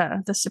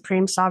Malta, the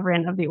Supreme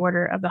Sovereign of the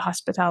Order of the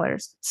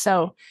Hospitallers.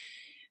 So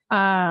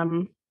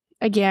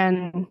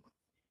again,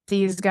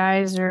 these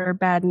guys are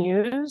bad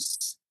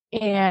news,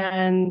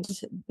 and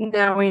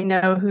now we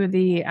know who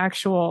the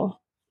actual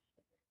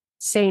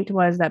saint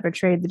was that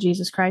betrayed the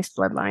Jesus Christ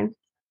bloodline.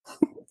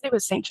 It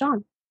was St.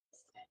 John.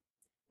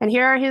 And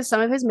here are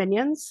some of his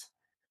minions.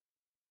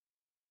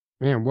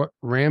 Man, what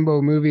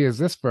Rambo movie is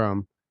this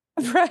from?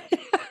 Right.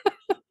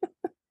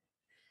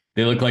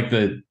 They look like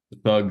the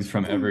thugs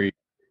from every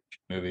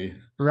movie.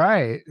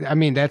 Right. I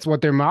mean, that's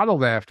what they're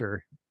modeled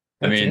after.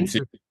 There's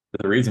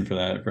a reason for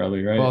that,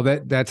 probably, right? Well,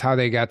 that's how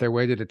they got their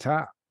way to the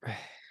top.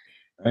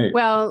 Right.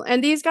 Well,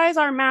 and these guys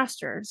are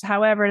masters.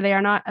 However, they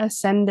are not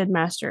ascended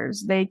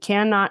masters. They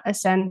cannot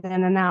ascend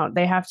in and out.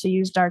 They have to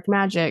use dark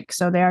magic.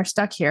 So they are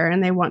stuck here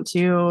and they want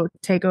to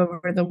take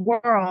over the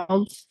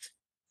world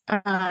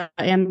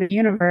and the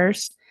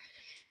universe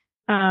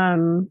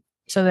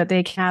so that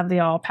they can have the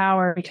all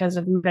power because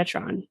of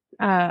Metatron.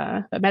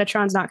 But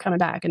Metatron's not coming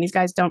back, and these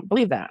guys don't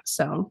believe that.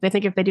 So they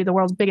think if they do the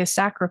world's biggest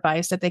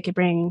sacrifice, that they could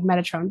bring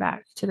Metatron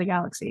back to the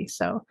galaxy.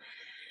 So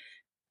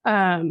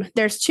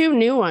there's two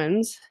new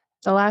ones.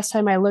 The last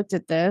time I looked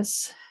at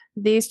this,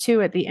 these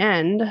two at the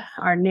end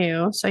are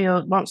new, so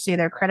you won't see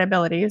their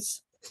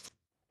credibilities.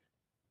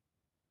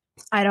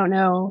 I don't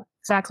know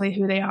exactly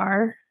who they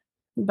are,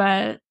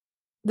 but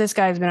this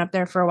guy's been up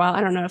there for a while.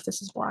 I don't know if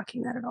this is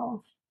blocking that at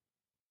all.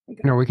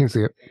 No, we can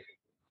see it.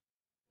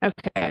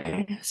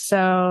 Okay,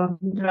 so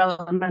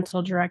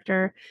developmental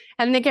director.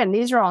 And again,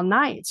 these are all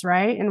knights,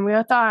 right? And we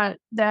all thought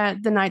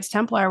that the Knights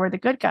Templar were the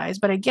good guys,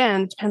 but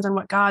again, it depends on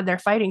what god they're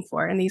fighting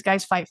for. And these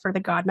guys fight for the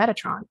god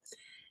Metatron.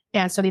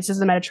 And so this is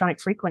the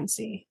Metatronic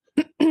frequency.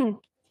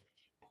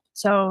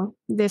 So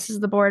this is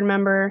the board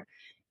member.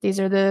 These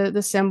are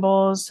the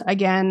symbols.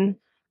 Again,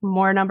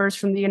 more numbers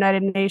from the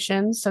United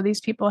Nations. So these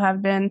people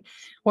have been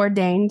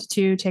ordained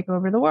to take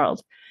over the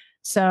world.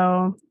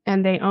 So,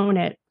 and they own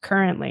it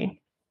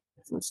currently.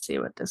 Let's see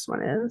what this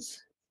one is.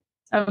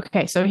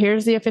 Okay, so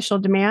here's the official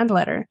demand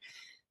letter.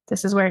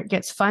 This is where it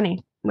gets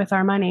funny with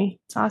our money.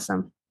 It's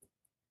awesome.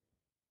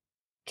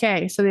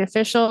 Okay, so the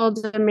official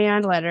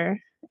demand letter,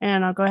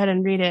 and I'll go ahead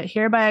and read it.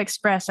 Hereby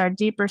express our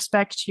deep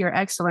respect to your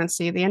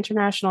excellency. The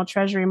International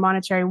Treasury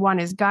Monetary One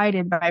is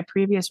guided by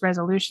previous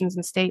resolutions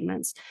and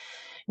statements.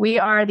 We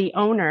are the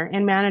owner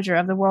and manager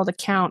of the World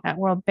Account at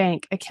World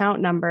Bank,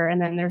 account number,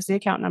 and then there's the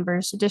account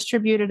numbers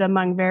distributed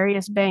among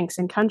various banks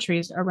and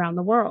countries around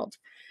the world.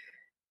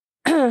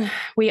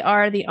 We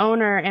are the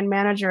owner and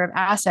manager of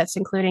assets,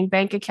 including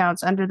bank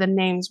accounts under the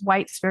names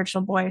White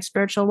Spiritual Boy,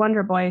 Spiritual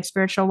Wonder Boy,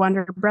 Spiritual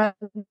Wonder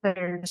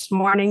Brothers,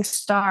 Morning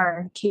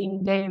Star,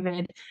 King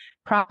David,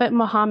 Prophet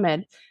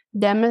Muhammad,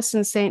 Demas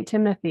and Saint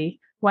Timothy,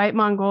 White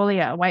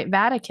Mongolia, White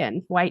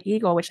Vatican, White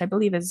Eagle, which I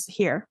believe is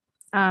here,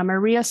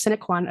 Maria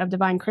Siniquan of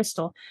Divine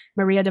Crystal,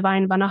 Maria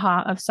Divine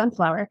Vanaha of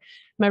Sunflower,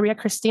 Maria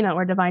Christina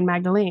or Divine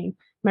Magdalene,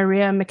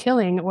 Maria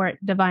McKilling or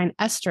Divine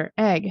Esther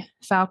Egg,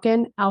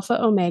 Falcon, Alpha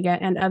Omega,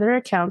 and other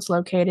accounts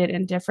located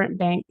in different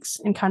banks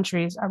and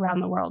countries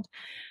around the world.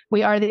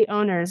 We are the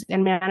owners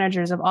and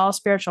managers of all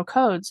spiritual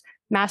codes,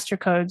 master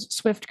codes,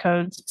 swift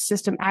codes,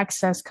 system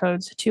access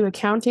codes to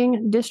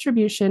accounting,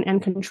 distribution,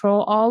 and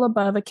control all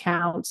above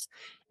accounts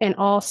and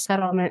all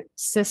settlement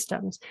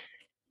systems.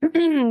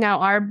 Now,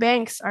 our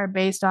banks are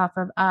based off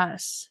of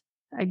us.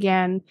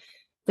 Again,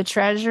 the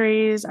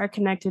treasuries are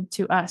connected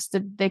to us.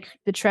 The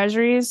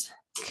treasuries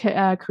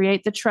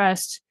create the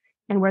trust,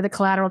 and we're the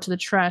collateral to the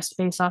trust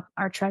based off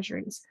our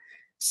treasuries.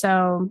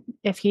 So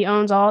if he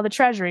owns all the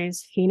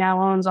treasuries, he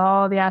now owns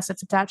all the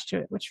assets attached to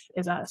it, which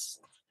is us.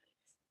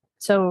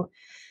 So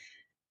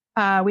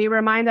we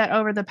remind that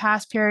over the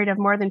past period of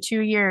more than 2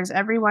 years,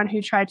 everyone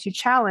who tried to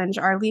challenge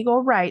our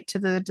legal right to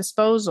the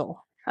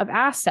disposal of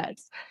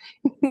assets,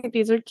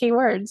 these are key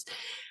words,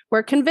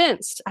 were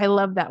convinced. I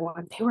love that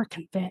one. They were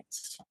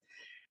convinced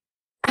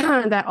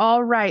that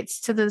all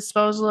rights to the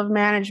disposal of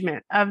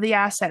management of the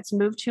assets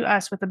move to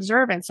us with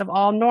observance of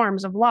all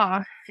norms of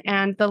law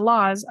and the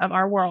laws of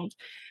our world.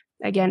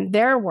 Again,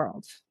 their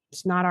world.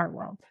 It's not our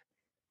world.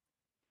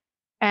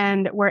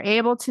 And we're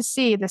able to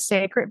see the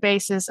sacred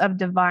basis of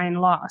divine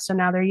law. So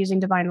now they're using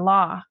divine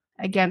law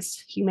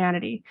against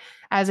humanity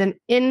as an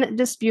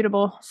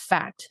indisputable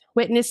fact,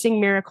 witnessing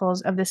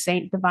miracles of the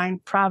Saint Divine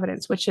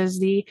Providence, which is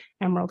the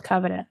Emerald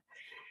Covenant.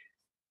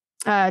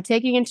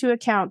 Taking into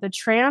account the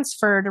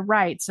transferred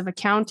rights of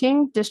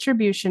accounting,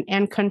 distribution,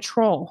 and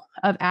control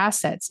of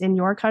assets in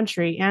your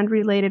country and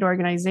related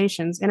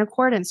organizations in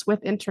accordance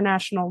with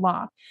international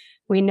law.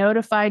 We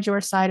notified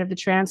your side of the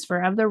transfer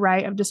of the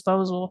right of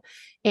disposal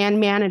and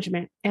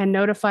management and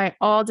notify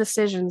all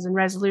decisions and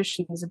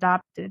resolutions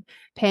adopted,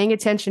 paying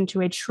attention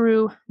to a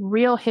true,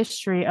 real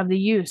history of the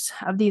use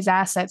of these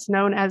assets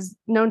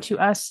known to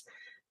us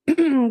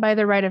by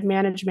the right of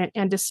management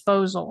and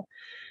disposal.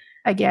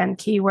 Again,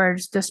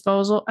 keywords,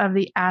 disposal of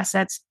the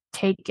assets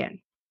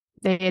taken.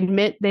 They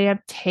admit they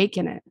have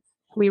taken it.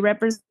 We,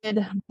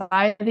 represented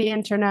by the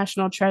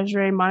International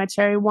Treasury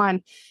Monetary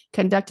One,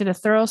 conducted a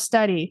thorough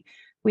study.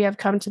 We have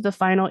come to the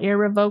final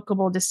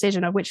irrevocable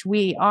decision of which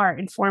we are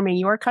informing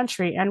your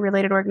country and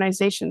related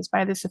organizations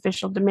by this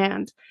official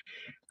demand.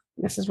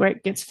 This is where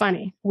it gets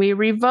funny. We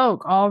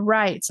revoke all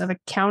rights of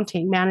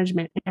accounting,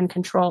 management, and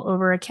control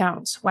over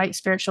accounts. White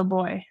Spiritual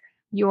Boy,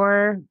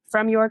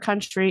 from your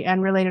country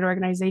and related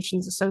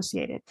organizations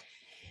associated.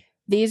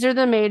 These are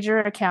the major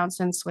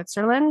accounts in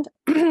Switzerland,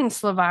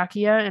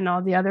 Slovakia, and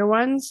all the other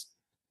ones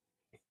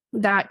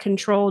that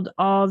controlled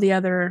all the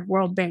other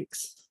world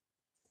banks.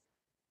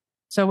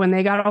 So when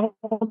they got a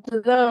hold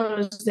of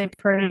those, they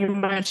pretty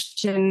much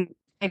didn't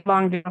take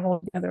long to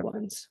hold the other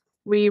ones.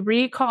 We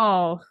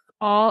recall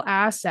all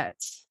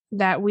assets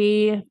that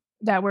we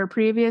that were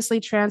previously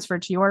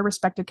transferred to your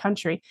respective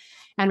country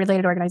and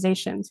related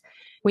organizations.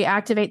 We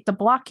activate the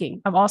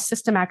blocking of all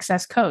system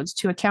access codes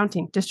to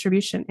accounting,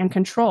 distribution, and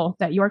control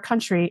that your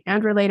country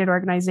and related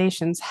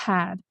organizations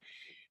had.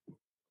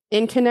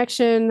 In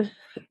connection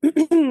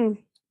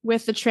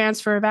with the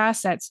transfer of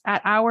assets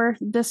at our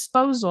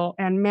disposal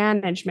and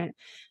management,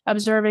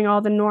 observing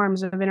all the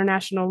norms of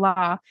international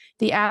law,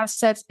 the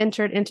assets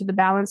entered into the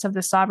balance of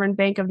the Sovereign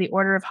Bank of the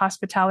Order of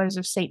Hospitallers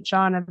of St.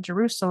 John of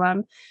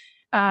Jerusalem.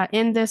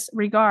 In this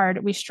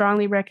regard, we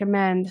strongly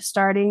recommend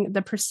starting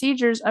the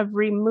procedures of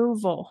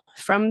removal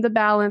from the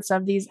balance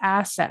of these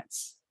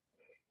assets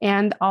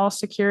and all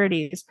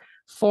securities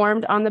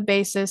formed on the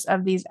basis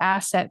of these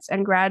assets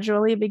and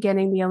gradually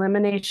beginning the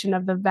elimination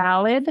of the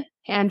valid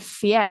and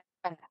fiat.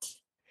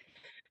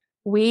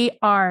 We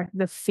are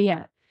the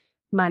fiat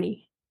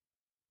money.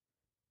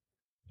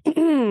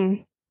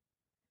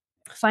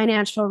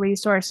 Financial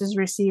resources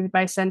received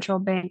by central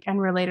bank and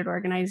related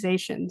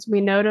organizations.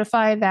 We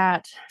notify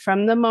that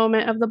from the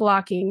moment of the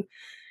blocking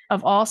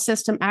of all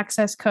system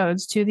access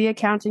codes to the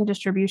accounting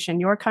distribution,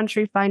 your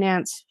country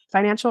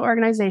financial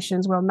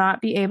organizations will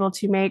not be able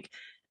to make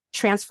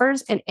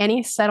transfers in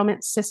any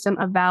settlement system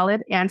of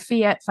valid and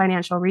fiat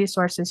financial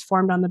resources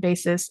formed on the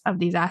basis of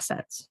these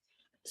assets.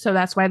 So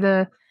that's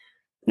why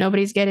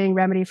nobody's getting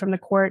remedy from the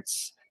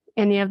courts,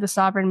 any of the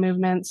sovereign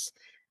movements.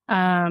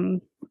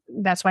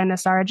 That's why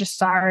Nasara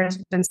Jassar has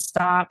been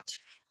stopped,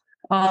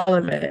 all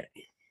of it.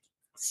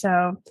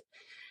 So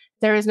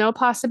there is no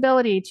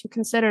possibility to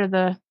consider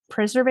the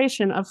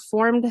preservation of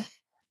formed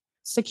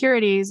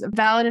securities,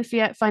 valid and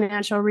fiat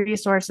financial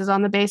resources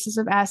on the basis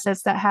of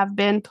assets that have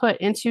been put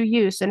into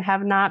use and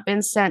have not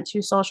been sent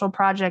to social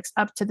projects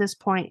up to this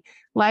point.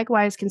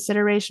 Likewise,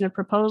 consideration of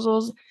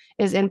proposals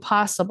is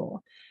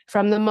impossible.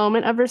 From the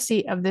moment of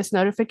receipt of this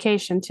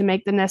notification to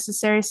make the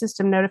necessary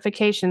system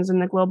notifications in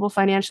the global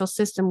financial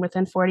system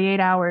within 48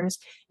 hours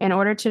in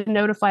order to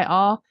notify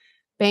all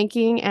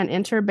banking and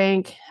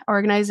interbank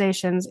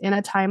organizations in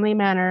a timely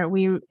manner,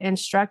 we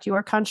instruct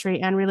your country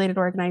and related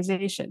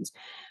organizations.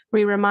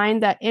 We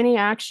remind that any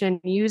action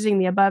using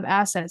the above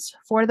assets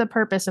for the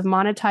purpose of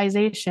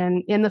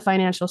monetization in the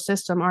financial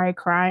system are a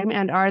crime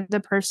and are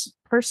the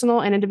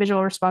personal and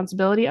individual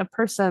responsibility of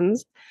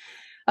persons,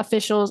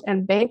 officials,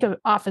 and bank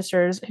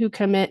officers who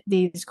commit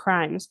these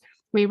crimes.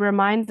 We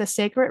remind the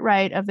sacred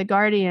right of the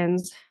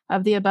guardians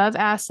of the above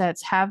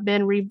assets have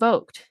been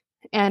revoked,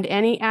 and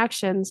any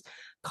actions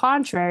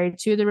contrary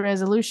to the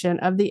resolution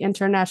of the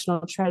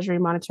International Treasury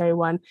Monetary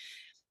One,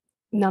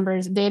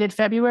 numbers dated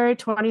February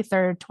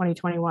 23rd,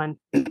 2021.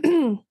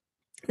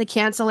 The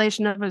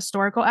cancellation of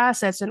historical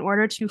assets in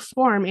order to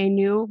form a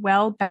new,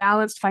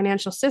 well-balanced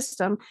financial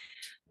system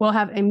will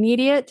have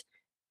immediate,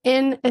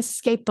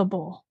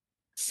 inescapable,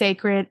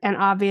 sacred, and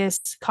obvious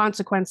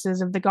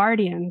consequences of the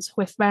guardians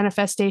with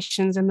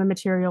manifestations in the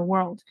material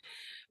world.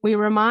 We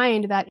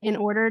remind that in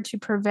order to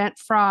prevent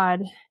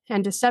fraud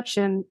and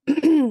deception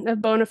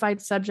of bona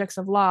fide subjects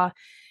of law,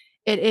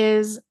 it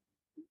is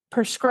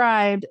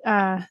prescribed,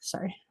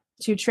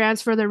 to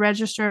transfer the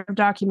register of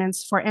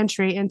documents for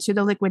entry into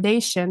the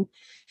liquidation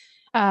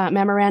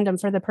memorandum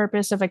for the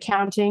purpose of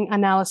accounting,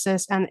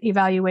 analysis, and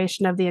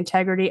evaluation of the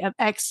integrity of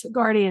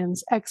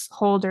ex-guardians,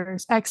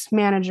 ex-holders,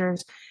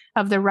 ex-managers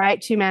of the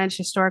right to manage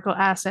historical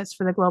assets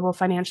for the global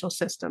financial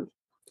system.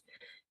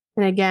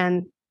 And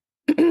again,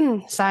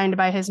 signed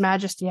by His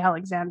Majesty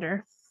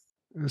Alexander.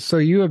 So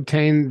you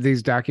obtained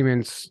these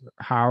documents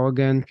how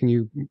again? Can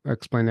you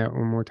explain that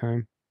one more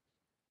time?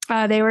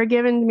 They were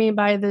given to me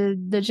by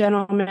the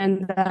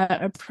gentleman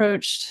that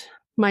approached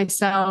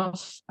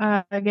myself.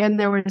 Again,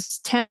 there was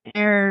 10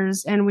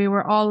 heirs, and we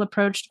were all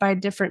approached by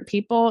different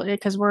people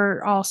because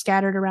we're all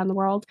scattered around the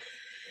world.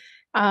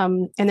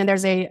 And then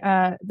there's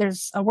a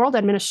world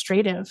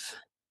administrative.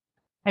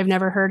 I've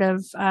never heard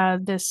of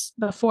this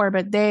before,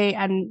 but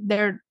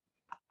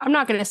I'm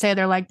not going to say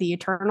they're like the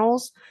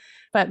Eternals,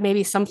 but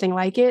maybe something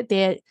like it.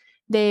 They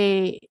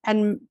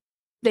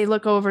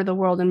look over the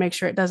world and make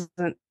sure it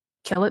doesn't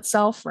kill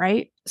itself,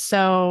 right?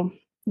 So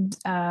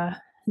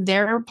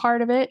they're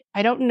part of it.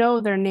 I don't know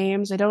their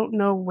names. I don't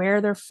know where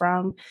they're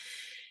from.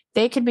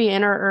 They could be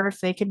inner Earth.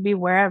 They could be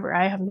wherever.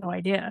 I have no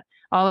idea.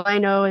 All I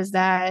know is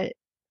that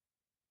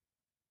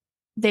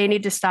they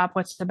need to stop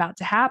what's about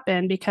to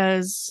happen,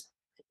 because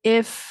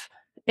if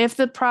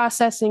the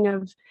processing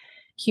of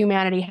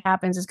humanity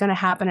happens, it's going to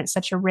happen at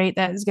such a rate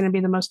that is going to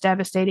be the most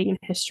devastating in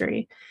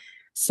history.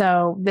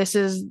 So this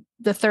is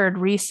the third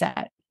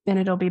reset, and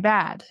it'll be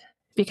bad.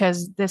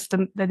 Because there's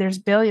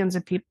billions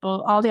of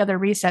people. All the other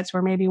resets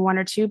were maybe 1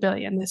 or 2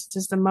 billion. This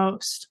is the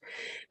most.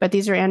 But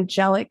these are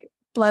angelic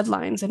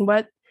bloodlines. And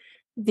what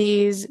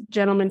these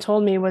gentlemen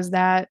told me was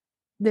that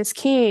this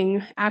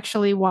king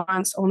actually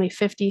wants only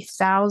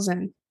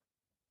 50,000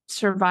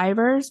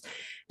 survivors,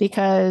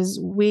 because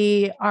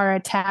we are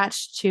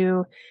attached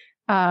to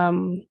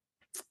the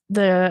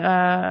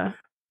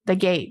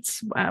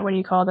gates. What do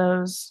you call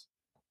those?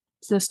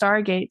 The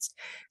stargates.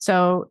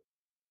 So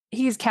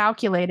he's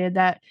calculated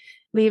that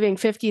leaving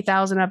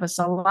 50,000 of us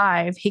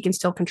alive, he can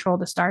still control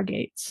the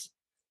stargates.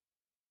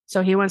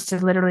 So he wants to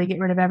literally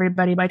get rid of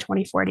everybody by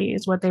 2040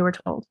 is what they were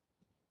told.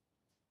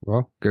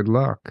 Well, good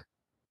luck.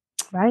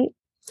 Right?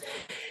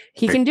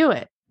 He can do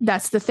it.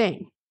 That's the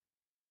thing.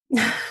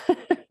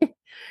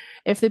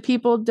 If the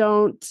people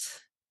don't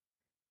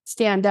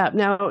stand up.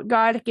 Now,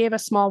 God gave a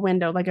small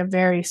window, like a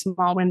very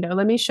small window.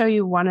 Let me show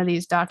you one of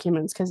these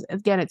documents because,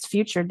 again, it's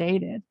future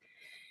dated.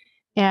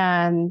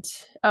 And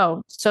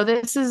so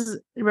this is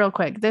real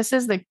quick. This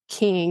is the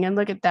king, and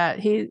look at that.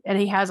 He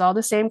has all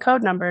the same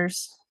code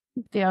numbers.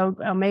 The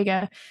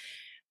Omega.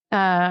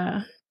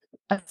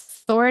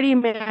 Authority,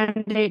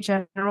 mandate,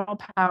 general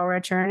power,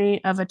 attorney,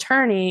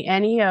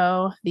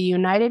 NEO, the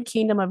United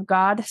Kingdom of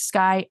God,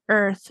 Sky,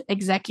 Earth,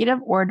 executive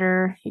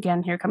order.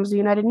 Again, here comes the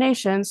United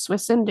Nations,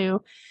 Swiss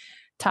Indu,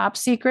 top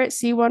secret,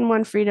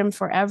 C11 freedom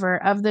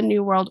forever of the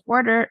New World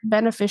Order,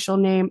 beneficial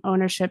name,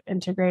 ownership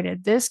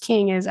integrated. This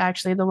king is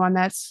actually the one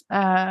that's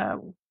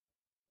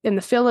in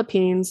the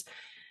Philippines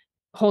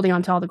holding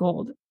on to all the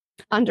gold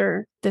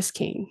under this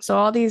king. So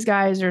all these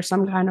guys are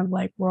some kind of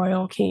like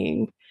royal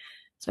king.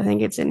 So I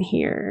think it's in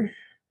here.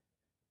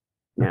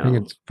 No. I think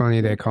it's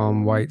funny they call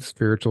him white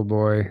spiritual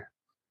boy.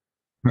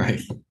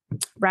 Right.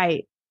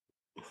 Right.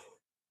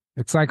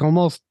 It's like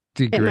almost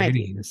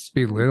degrading, it's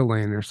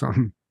belittling or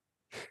something.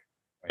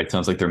 It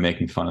sounds like they're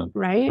making fun of.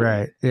 Right.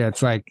 Right. Yeah.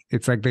 It's like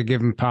they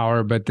give him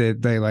power, but they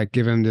like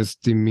give him this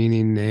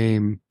demeaning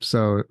name.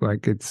 So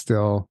like it's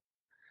still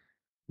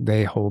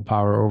they hold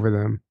power over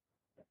them.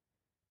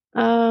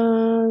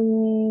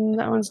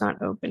 That one's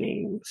not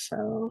opening.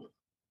 So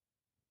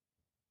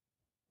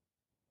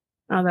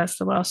that's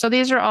the well. So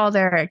these are all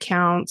their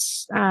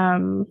accounts.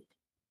 Where'd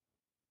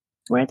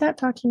that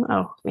document?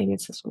 Oh, maybe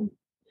it's this one.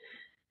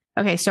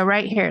 Okay, so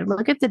right here,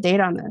 look at the date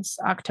on this,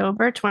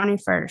 October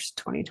 21st,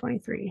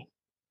 2023.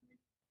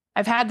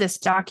 I've had this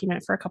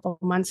document for a couple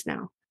of months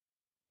now,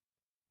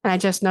 and I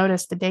just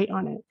noticed the date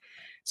on it.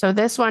 So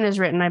this one is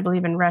written, I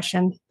believe, in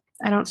Russian.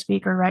 I don't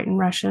speak or write in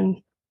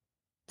Russian.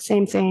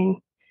 Same thing.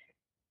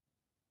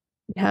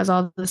 It has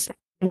all the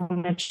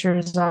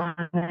signatures on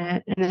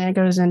it, and then it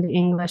goes into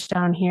English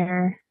down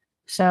here.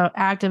 So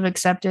active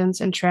acceptance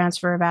and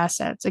transfer of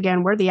assets.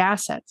 Again, we're the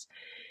assets.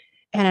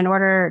 And in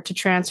order to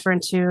transfer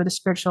into the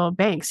spiritual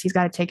banks, he's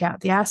got to take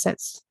out the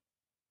assets.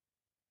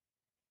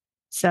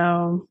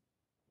 So.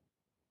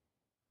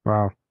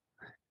 Wow.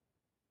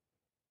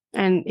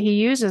 And he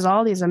uses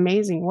all these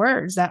amazing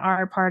words that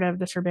are part of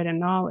the forbidden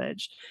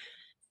knowledge.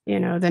 You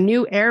know, the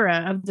new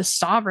era of the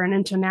sovereign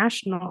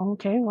international.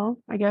 Okay, well,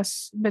 I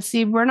guess, but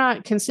see, we're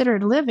not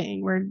considered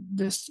living. We're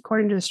just,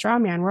 according to the straw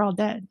man, we're all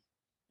dead.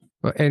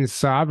 Well, and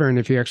sovereign,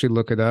 if you actually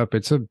look it up,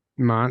 it's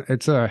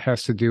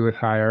has to do with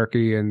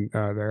hierarchy and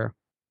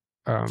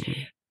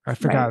I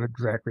forgot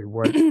exactly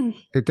what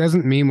it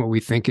doesn't mean what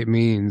we think it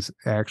means,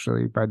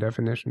 actually, by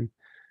definition.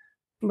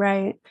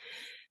 Right.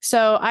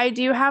 So I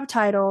do have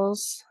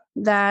titles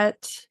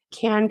that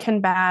can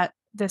combat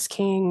this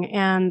king,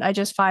 and I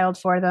just filed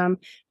for them.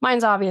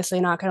 Mine's obviously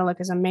not going to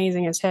look as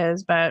amazing as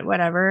his, but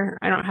whatever.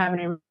 I don't have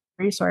any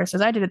resources.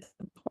 I did it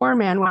the poor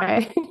man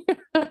way.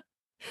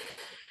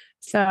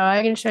 So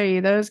I can show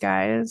you those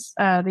guys,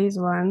 these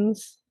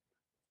ones.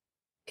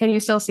 Can you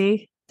still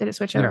see? Did it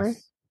switch over?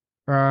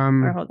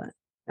 Or hold on.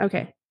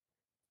 Okay.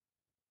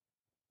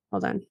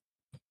 Hold on.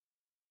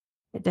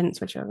 It didn't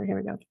switch over. Here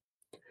we go.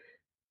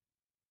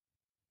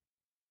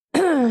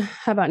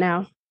 How about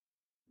now?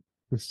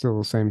 It's still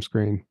the same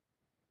screen.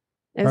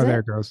 Is it? There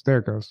it goes. There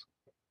it goes.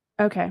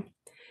 Okay.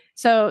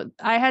 So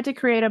I had to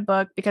create a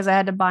book because I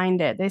had to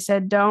bind it. They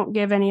said, don't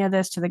give any of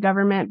this to the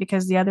government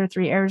because the other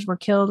 3 heirs were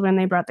killed when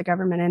they brought the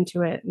government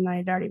into it. And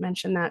I'd already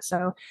mentioned that.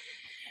 So,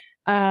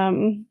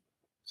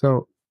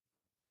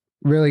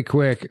 really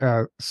quick,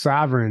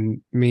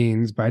 sovereign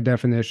means, by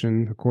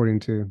definition,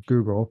 according to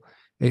Google,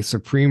 a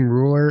supreme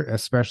ruler,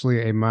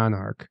 especially a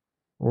monarch,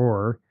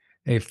 or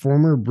a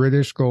former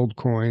British gold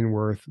coin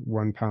worth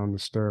 £1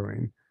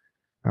 sterling.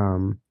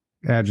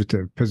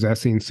 Adjective,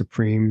 possessing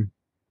supreme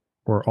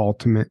or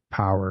ultimate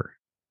power.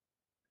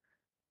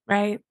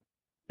 Right.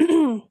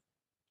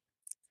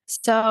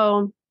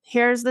 So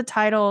here's the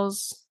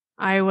titles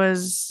I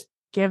was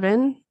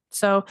given.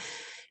 So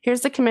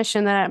here's the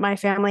commission that my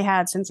family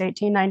had since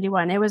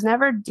 1891. It was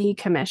never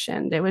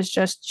decommissioned. It was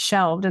just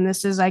shelved. And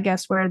this is, I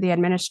guess, where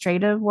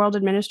the world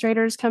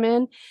administrators come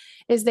in,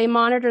 is they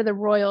monitor the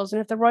royals.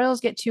 And if the royals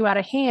get too out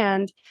of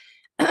hand,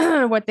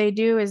 what they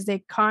do is they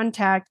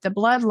contact the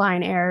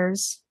bloodline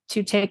heirs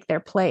to take their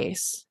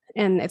place.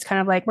 And it's kind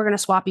of like, we're going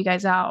to swap you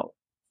guys out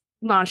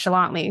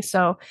nonchalantly.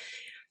 So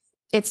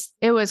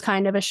it was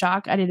kind of a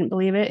shock. I didn't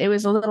believe it. It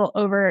was a little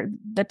over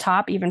the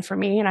top, even for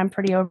me. And I'm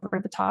pretty over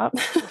the top,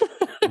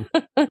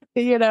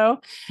 you know?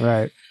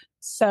 Right.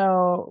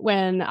 So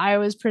when I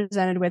was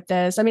presented with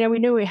this, I mean, we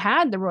knew we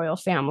had the royal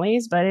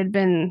families, but it had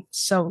been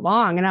so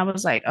long. And I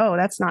was like, oh,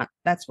 that's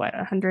what,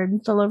 a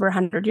little over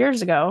 100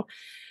 years ago.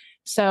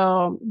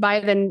 So by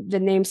the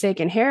namesake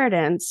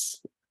inheritance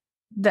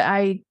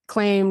that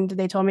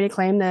they told me to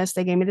claim this,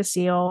 they gave me the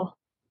seal.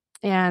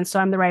 And so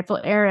I'm the rightful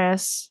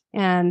heiress.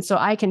 And so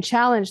I can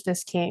challenge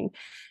this king.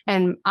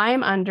 And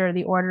I'm under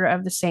the order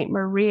of the Saint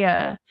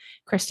Maria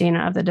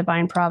Christina of the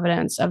Divine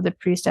Providence of the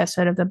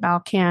priestesshood of the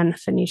Balkan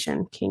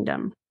Phoenician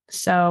Kingdom.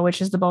 So,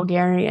 which is the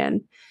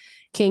Bulgarian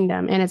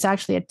kingdom. And it's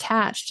actually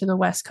attached to the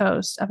West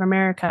Coast of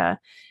America.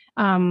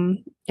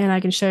 And I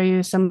can show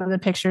you some of the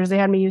pictures. They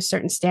had me use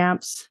certain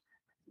stamps.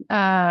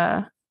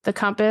 The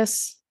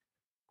compass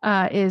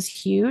is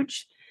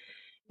huge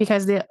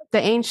because the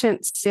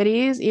ancient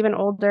cities, even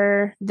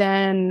older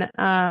than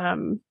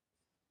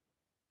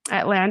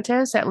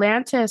Atlantis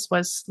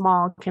was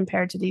small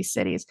compared to these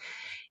cities.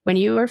 When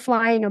you were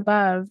flying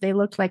above, they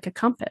looked like a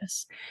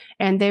compass,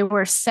 and they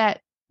were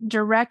set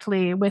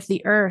directly with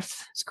the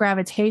Earth's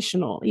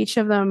gravitational. Each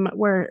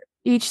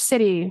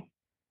city,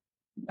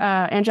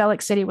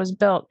 angelic city, was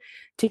built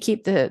to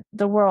keep the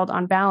world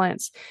on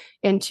balance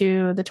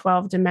into the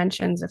 12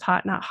 dimensions, if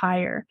hot, not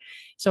higher.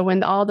 So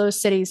when all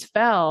those cities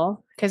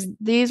fell, because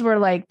these were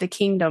like the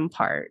kingdom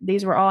part,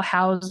 these were all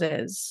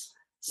houses.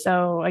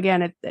 So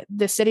again,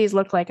 the cities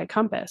looked like a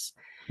compass.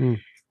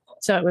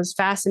 So it was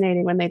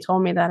fascinating when they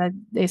told me that.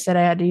 They said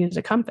I had to use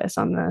a compass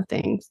on the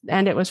things,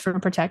 and it was for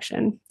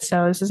protection.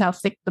 So this is how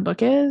thick the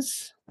book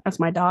is. That's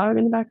my dog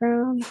in the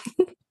background.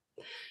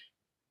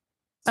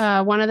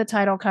 One of the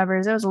title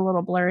covers, it was a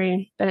little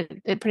blurry, but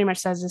it pretty much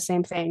says the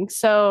same thing.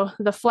 So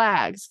the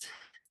flags.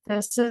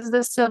 This is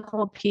the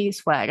civil peace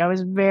flag. I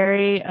was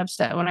very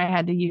upset when I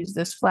had to use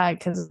this flag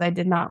because I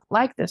did not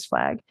like this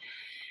flag.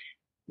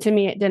 To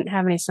me, it didn't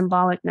have any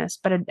symbolicness,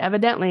 but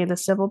evidently the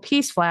civil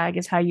peace flag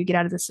is how you get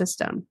out of the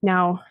system.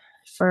 Now,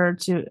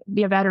 to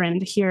be a veteran,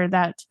 to hear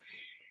that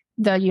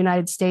the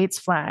United States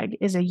flag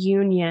is a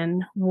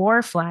Union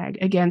war flag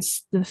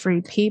against the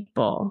free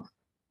people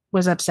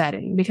was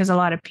upsetting, because a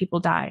lot of people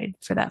died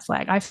for that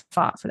flag. I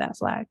fought for that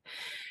flag.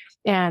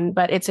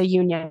 But it's a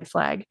Union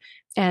flag,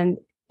 and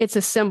it's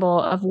a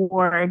symbol of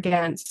war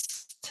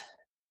against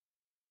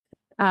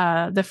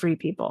the free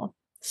people.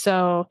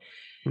 So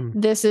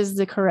this is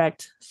the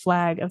correct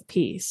flag of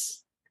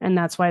peace. And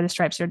that's why the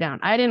stripes are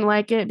down. I didn't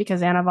like it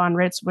because Anna von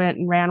Ritz went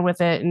and ran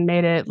with it and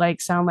made it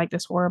sound like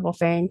this horrible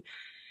thing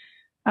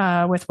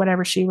with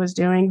whatever she was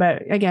doing.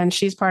 But again,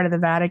 she's part of the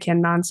Vatican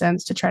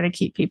nonsense to try to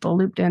keep people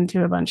looped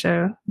into a bunch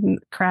of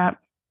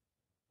crap.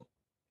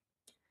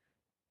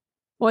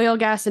 Oil,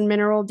 gas, and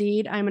mineral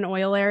deed. I'm an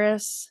oil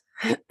heiress.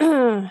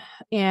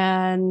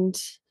 And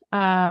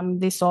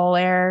the soul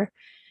heir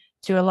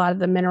to a lot of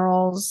the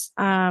minerals.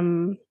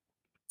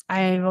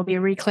 I will be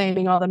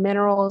reclaiming all the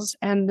minerals,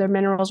 and the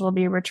minerals will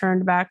be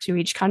returned back to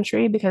each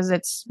country, because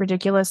it's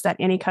ridiculous that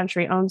any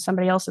country owns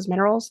somebody else's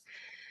minerals.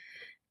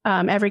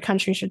 Every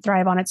country should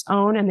thrive on its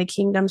own, and the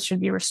kingdoms should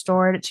be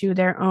restored to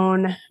their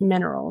own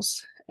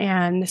minerals.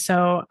 And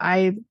so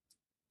I,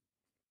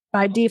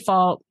 by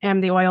default, am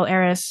the oil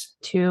heiress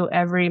to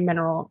every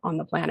mineral on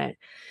the planet,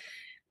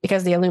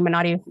 because the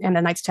Illuminati and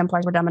the Knights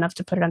Templars were dumb enough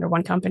to put it under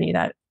one company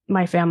that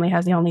my family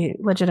has the only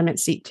legitimate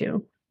seat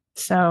to.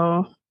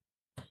 So,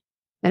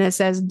 and it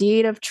says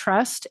deed of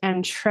trust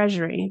and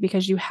treasury,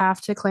 because you have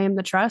to claim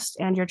the trust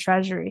and your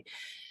treasury.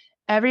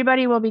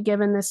 Everybody will be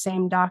given the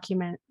same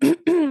document.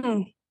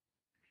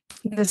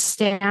 The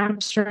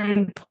stamps are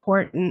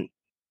important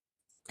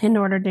in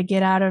order to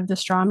get out of the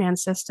strawman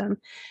system.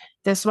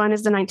 This one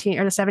is the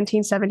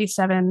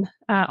 1777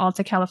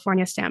 Alta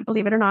California stamp.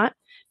 Believe it or not,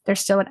 there's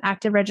still an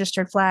active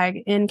registered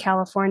flag in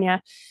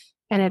California,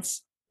 and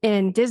it's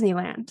in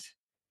Disneyland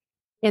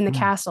in the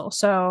castle.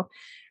 So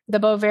the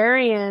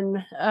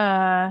Bavarian,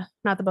 not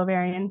the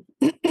Bavarian,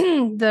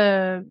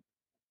 the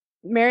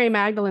Mary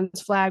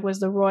Magdalene's flag was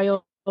the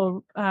royal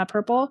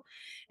purple.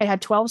 It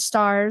had 12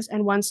 stars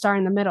and 1 star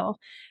in the middle.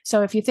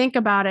 So if you think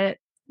about it,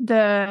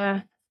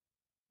 the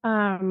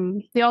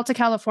Alta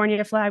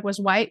California flag was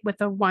white with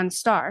a 1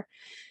 star.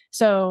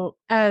 So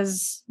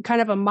as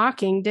kind of a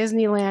mocking,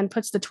 Disneyland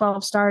puts the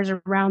 12 stars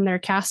around their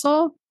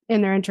castle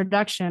in their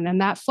introduction,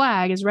 and that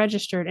flag is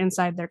registered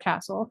inside their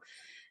castle.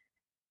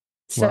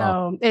 So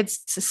wow.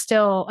 It's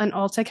still, an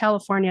Alta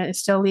California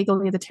is still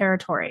legally the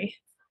territory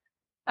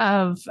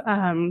of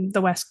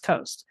the West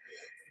Coast.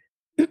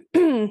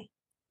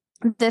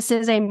 This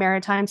is a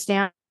maritime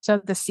stamp. So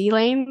the sea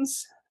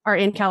lanes are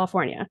in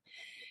California,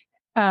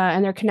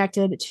 and they're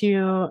connected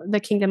to the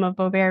Kingdom of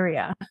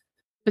Bavaria.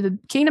 But the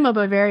Kingdom of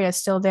Bavaria is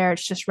still there.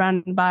 It's just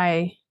run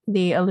by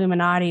the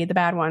Illuminati, the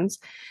bad ones,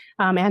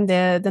 and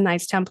the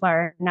Knights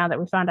Templar, now that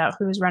we found out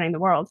who's running the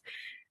world.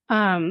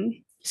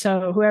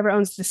 So whoever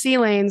owns the sea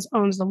lanes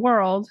owns the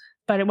world,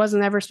 but it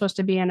wasn't ever supposed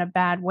to be in a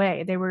bad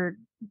way. They were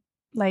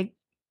like,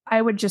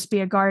 I would just be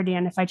a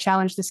guardian if I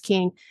challenged this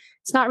king.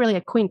 It's not really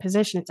a queen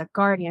position, it's a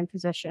guardian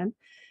position.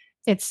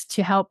 It's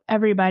to help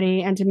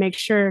everybody and to make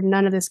sure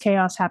none of this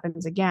chaos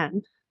happens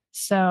again.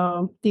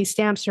 So these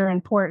stamps are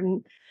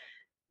important.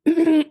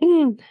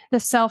 The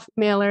self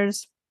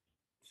mailers,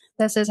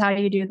 this is how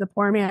you do the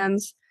poor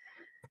man's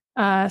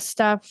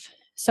stuff.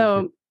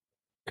 So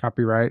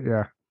copyright,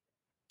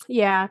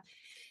 yeah.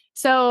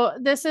 So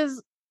this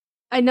is,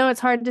 I know it's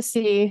hard to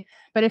see,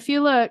 but if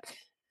you look,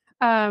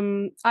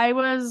 I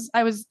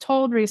was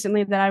told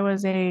recently that I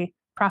was a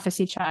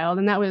prophecy child,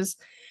 and that was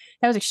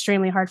that was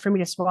extremely hard for me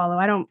to swallow.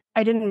 I don't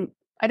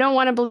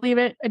want to believe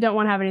it. I don't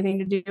want to have anything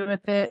to do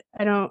with it.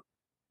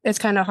 It's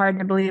kind of hard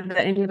to believe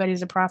that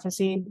anybody's a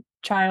prophecy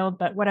child,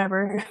 but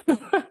whatever.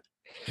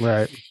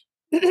 Right.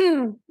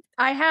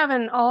 I have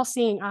an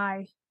all-seeing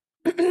eye,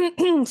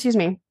 excuse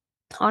me,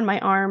 on my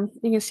arm.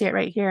 You can see it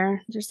right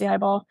here, just the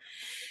eyeball.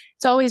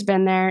 It's always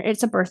been there.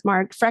 It's a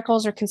birthmark.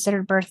 Freckles are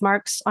considered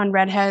birthmarks on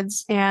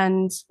redheads,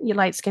 and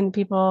light-skinned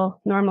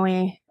people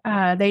normally,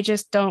 they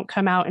just don't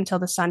come out until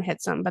the sun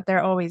hits them, but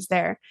they're always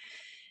there.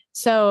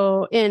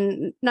 So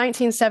in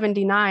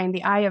 1979,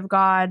 the eye of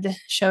God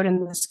showed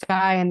in the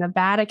sky, and the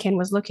Vatican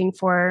was looking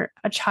for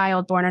a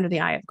child born under the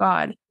eye of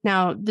God.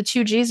 Now, the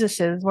two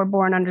Jesuses were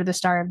born under the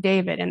Star of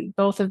David, and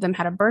both of them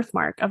had a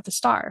birthmark of the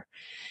star.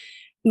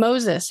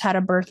 Moses had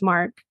a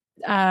birthmark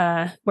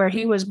where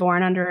he was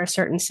born under a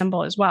certain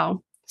symbol as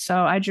well.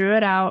 So I drew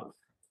it out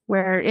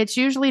where it's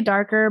usually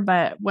darker,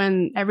 but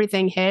when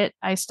everything hit,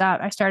 I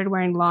started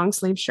wearing long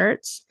sleeve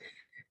shirts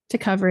to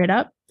cover it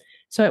up.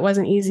 So it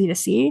wasn't easy to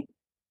see,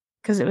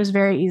 because it was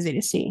very easy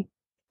to see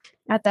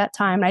at that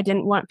time. I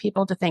didn't want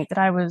people to think that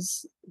I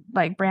was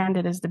like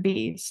branded as the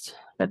beast,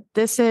 but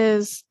this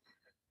is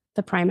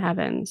the prime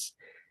heavens.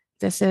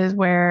 This is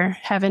where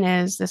heaven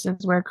is. This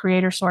is where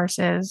creator source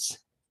is.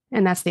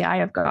 And that's the eye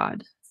of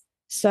God.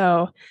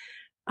 So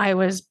I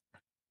was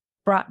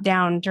brought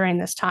down during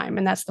this time,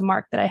 and that's the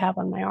mark that I have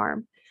on my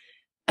arm.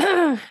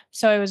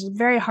 So it was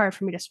very hard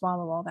for me to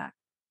swallow all that.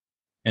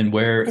 And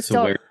where is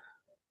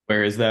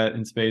that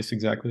in space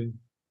exactly?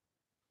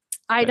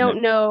 I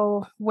don't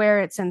know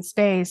where it's in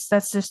space.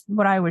 That's just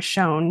what I was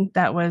shown.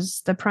 That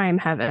was the prime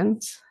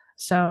heavens.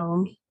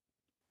 So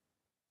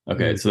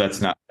okay, so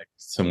that's not like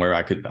somewhere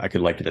I could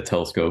like get a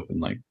telescope and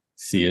like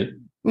see it.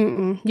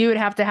 You would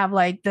have to have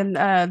like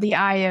the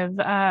eye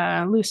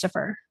of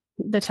Lucifer,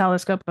 the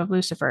telescope of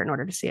Lucifer, in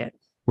order to see it.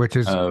 Which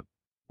is that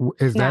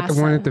NASA.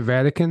 the one at the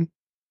Vatican?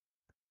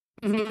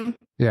 Mm-hmm.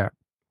 Yeah.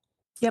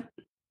 Yep.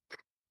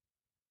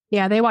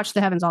 Yeah, they watch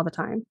the heavens all the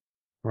time.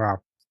 Wow.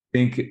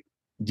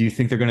 Do you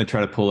think they're going to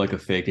try to pull like a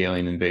fake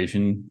alien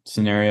invasion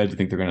scenario? Do you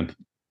think they're going to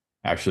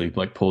actually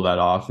like pull that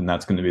off, and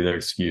that's going to be their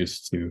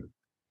excuse to?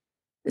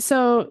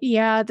 So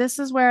yeah, this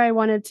is where I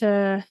wanted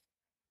to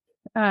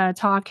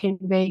talk in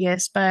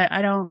Vegas, but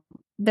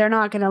they're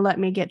not going to let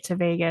me get to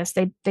Vegas.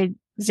 They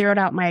zeroed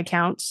out my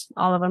accounts,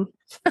 all of them.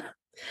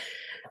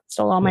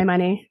 Stole all my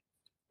money,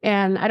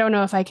 and I don't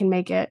know if I can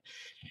make it.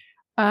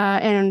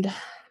 And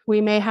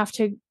we may have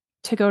to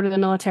go to the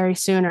military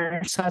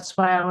sooner. So that's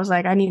why I was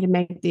like, I need to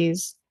make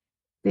these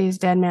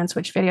Dead Man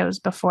Switch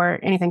videos before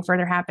anything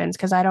further happens,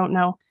 because I don't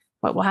know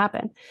what will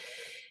happen.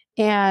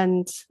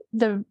 And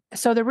the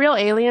real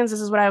aliens, this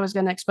is what I was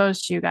going to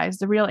expose to you guys.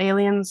 The real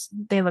aliens,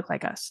 they look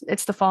like us.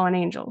 It's the fallen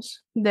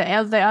angels. The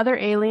other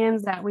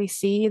aliens that we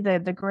see, the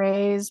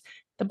grays,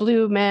 the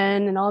blue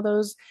men, and all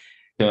those,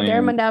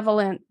 they're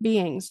malevolent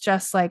beings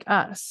just like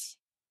us.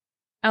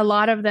 A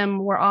lot of them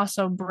were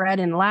also bred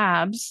in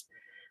labs,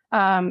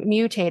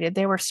 mutated.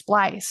 They were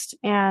spliced,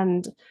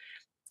 and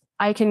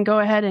I can go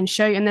ahead and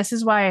show you. And this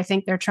is why I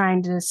think they're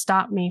trying to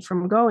stop me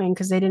from going,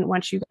 because they didn't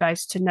want you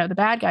guys to know. The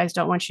bad guys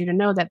don't want you to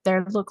know that they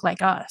look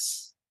like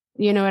us.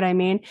 You know what I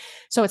mean?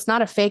 So it's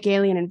not a fake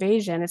alien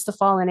invasion. It's the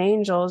fallen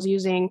angels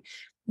using,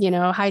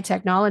 high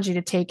technology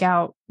to take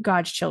out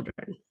God's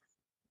children.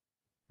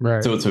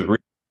 Right. So it's a real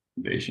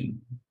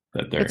invasion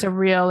it's a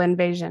real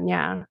invasion.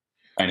 Yeah.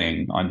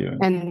 Planning on doing.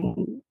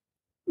 And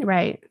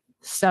right.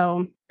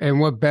 So, and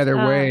what better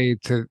way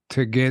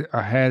to get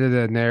ahead of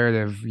the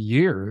narrative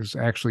years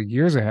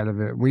ahead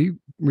of it.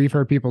 We've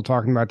heard people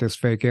talking about this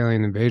fake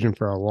alien invasion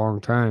for a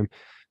long time.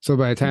 So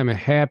by the time it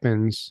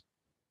happens,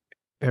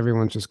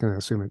 everyone's just going to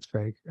assume it's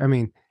fake. I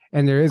mean,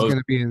 and there's going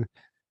to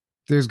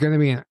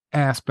be an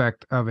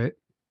aspect of it,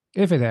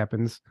 if it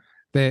happens,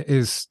 that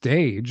is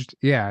staged.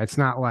 Yeah, it's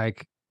not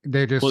like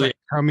they're just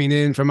coming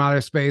in from outer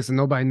space and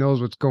nobody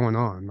knows what's going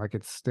on. Like,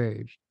 it's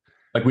staged.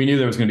 Like, we knew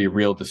there was going to be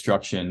real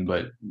destruction,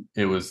 but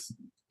it was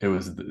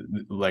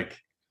like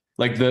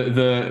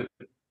the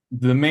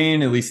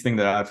main, at least, thing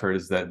that I've heard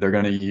is that they're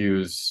going to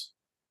use,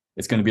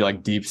 it's going to be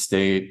like deep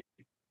state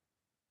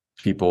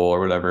people or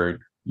whatever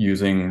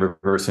using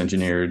reverse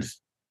engineered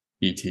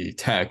ET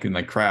tech and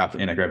like craft,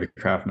 anti-gravity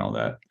craft and all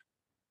that,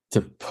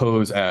 to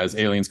pose as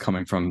aliens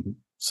coming from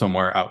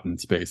somewhere out in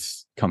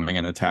space, coming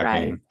and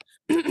attacking.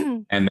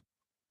 Right. And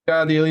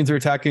the aliens are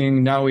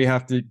attacking. Now we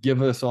have to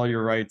give us all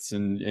your rights,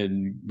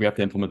 and we have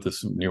to implement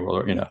this new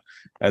world,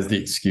 as the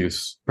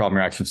excuse. Problem,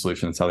 reaction,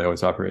 solution. That's how they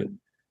always operate.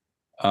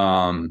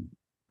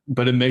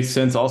 But it makes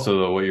sense also,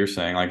 though, what you're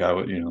saying. Like, I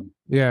would,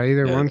 Yeah,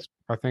 either one's,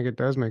 I think it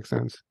does make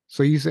sense.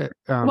 So you said,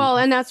 well,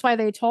 and that's why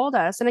they told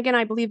us. And again,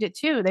 I believed it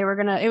too.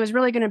 It was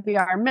really going to be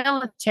our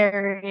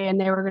military, and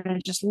they were going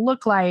to just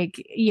look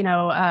like,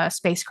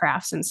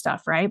 spacecrafts and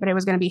stuff, right? But it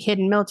was going to be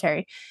hidden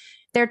military.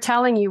 They're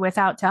telling you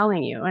without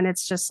telling you. And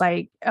it's just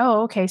like,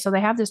 oh, okay. So they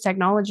have this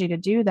technology to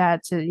do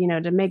that,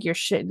 to make your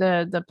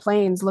the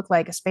planes look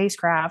like a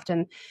spacecraft.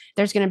 And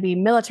there's going to be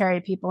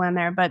military people in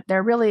there, but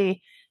they're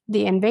really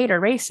the invader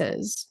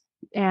races.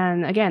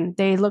 And again,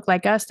 they look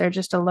like us. They're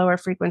just a lower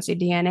frequency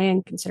DNA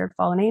and considered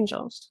fallen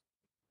angels.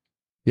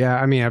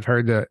 Yeah, I mean, I've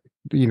heard that,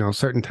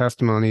 certain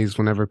testimonies,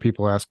 whenever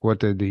people ask what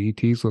did the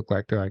ETs look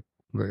like, they're like,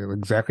 "They're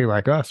exactly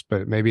like us,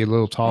 but maybe a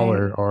little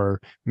taller Right.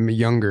 or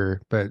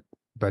younger, but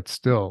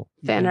still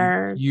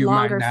Thinner, you might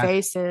longer not,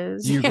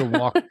 faces.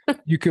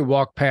 you could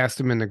walk past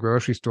them in the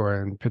grocery store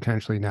and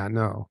potentially not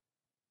know,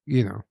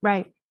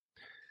 Right.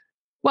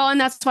 Well, and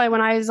that's why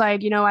when I was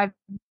like, I've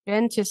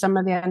been to some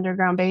of the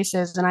underground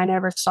bases and I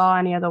never saw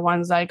any of the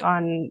ones like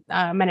on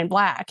Men in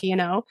Black,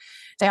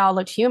 they all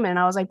looked human.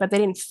 I was like, but they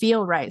didn't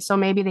feel right. So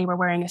maybe they were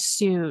wearing a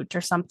suit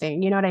or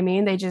something. You know what I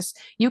mean?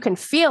 You can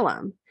feel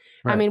them.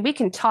 Right. I mean, we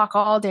can talk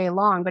all day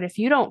long, but if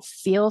you don't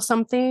feel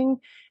something,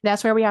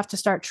 that's where we have to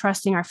start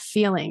trusting our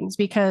feelings,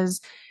 because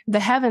the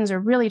heavens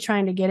are really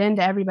trying to get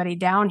into everybody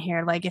down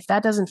here. Like, if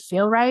that doesn't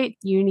feel right,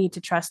 you need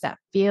to trust that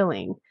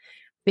feeling,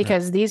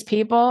 because these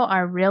people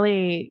are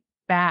really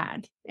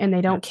bad and they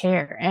don't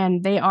care,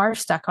 and they are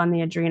stuck on the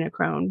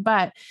adrenochrome.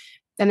 But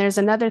then there's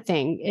another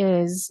thing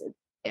is,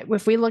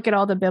 if we look at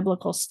all the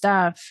biblical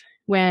stuff,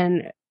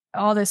 when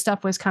all this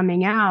stuff was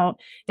coming out,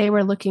 they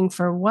were looking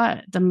for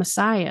what? The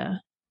Messiah.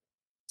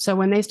 So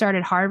when they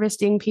started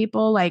harvesting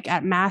people like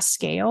at mass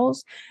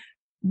scales,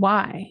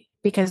 why?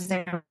 Because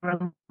they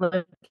were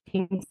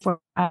looking for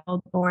a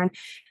child born.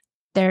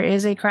 There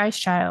is a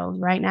Christ child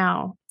right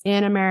now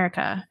in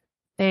America.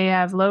 They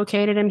have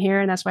located him here,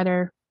 and that's why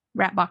they're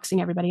rat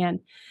boxing everybody in.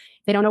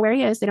 They don't know where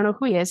he is. They don't know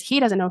who he is. He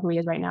doesn't know who he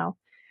is right now.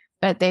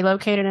 But they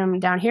located him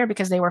down here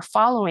because they were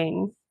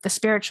following the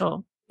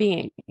spiritual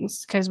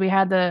beings. Because we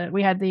had the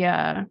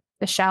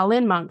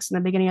Shaolin monks in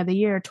the beginning of the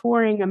year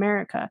touring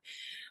America.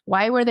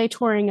 Why were they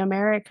touring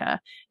America?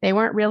 They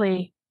weren't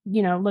really,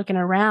 looking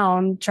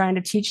around trying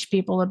to teach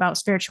people about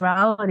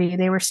spirituality.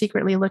 They were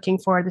secretly looking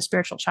for the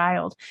spiritual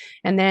child.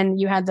 And then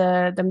you had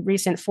the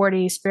recent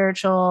 40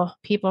 spiritual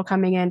people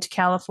coming into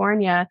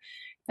California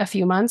a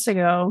few months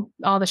ago,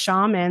 all the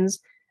shamans.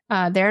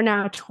 They're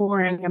now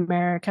touring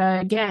America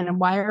again. And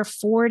why are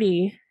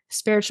 40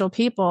 spiritual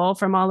people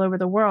from all over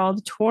the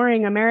world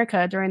touring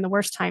America during the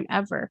worst time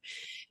ever?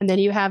 And then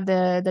you have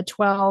the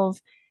 12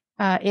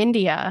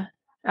 India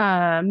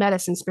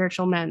medicine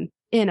spiritual men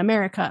in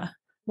America.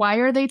 Why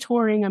are they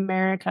touring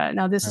America?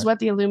 Now, this is what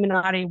the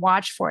Illuminati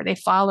watch for. They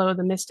follow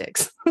the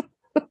mystics.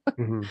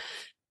 Aaron,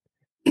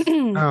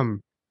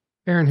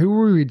 who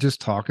were we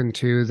just talking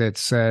to that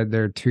said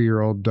their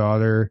 2-year-old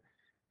daughter,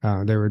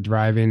 they were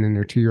driving and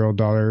their 2-year-old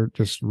daughter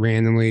just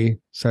randomly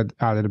said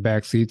out of the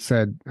back seat,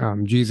 said,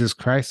 Jesus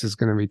Christ is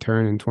going to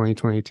return in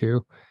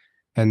 2022.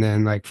 And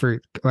then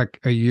for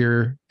a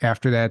year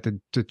after that,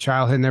 the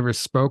child had never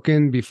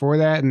spoken before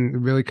that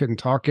and really couldn't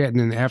talk yet. And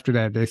then after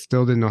that, they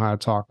still didn't know how to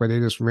talk, but they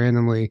just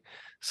randomly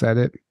said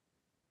it.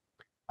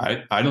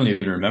 I don't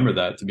even remember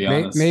that, to be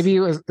honest. Maybe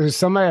it was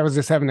somebody I was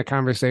just having a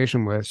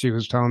conversation with. She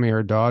was telling me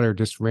her daughter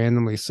just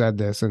randomly said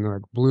this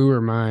and blew her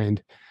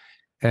mind.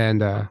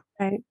 And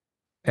right.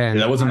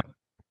 And that wasn't. I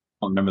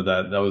don't remember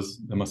that.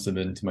 That must have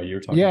been to my year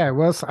talking. Yeah, it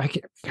was.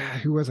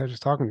 Who was I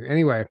just talking to?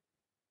 Anyway.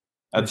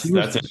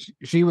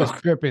 She was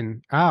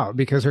tripping out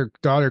because her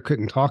daughter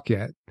couldn't talk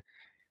yet.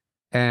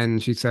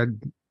 And she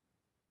said,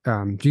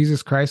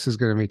 Jesus Christ is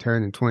going to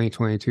return in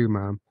 2022,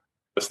 Mom.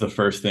 That's the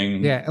first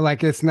thing. Yeah,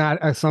 it's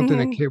not something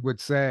a kid would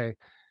say.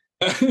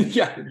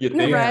 Yeah, you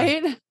think,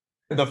 right?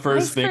 The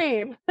first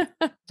thing.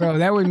 So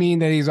that would mean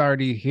that he's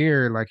already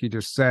here, like you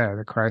just said,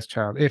 a Christ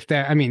child. If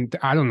that,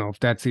 I don't know if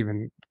that's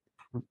even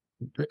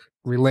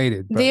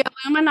related. But. The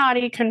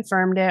Illuminati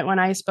confirmed it when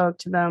I spoke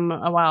to them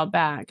a while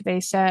back. They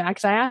said,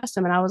 because I asked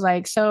them and I was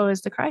like, so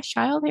is the Christ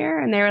child here?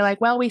 And they were like,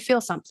 well, we feel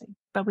something,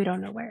 but we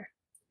don't know where.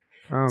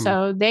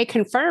 So they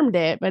confirmed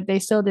it, but they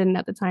still didn't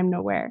at the time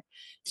know where.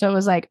 So it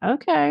was like,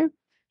 okay,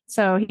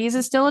 so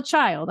he's still a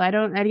child.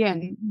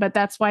 But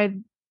that's why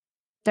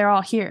they're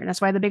all here. That's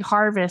why the big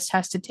harvest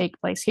has to take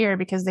place here,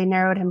 because they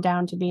narrowed him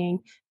down to being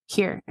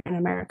here in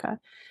America.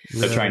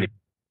 They're trying to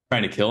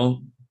kill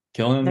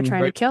him. They're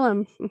trying to kill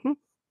him. Mm-hmm.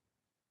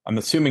 I'm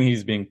assuming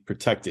he's being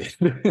protected,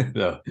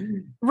 though.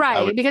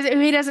 Right, because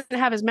he doesn't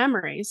have his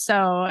memories.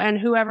 So, and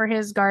whoever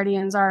his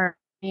guardians are,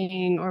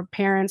 or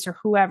parents or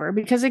whoever,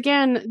 because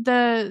again,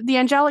 the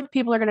angelic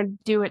people are going to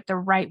do it the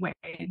right way.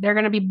 They're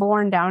going to be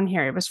born down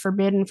here. It was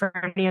forbidden for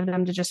any of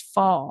them to just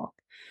fall.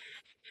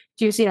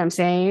 Do you see what I'm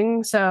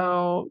saying?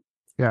 So,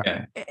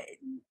 yeah,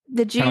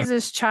 the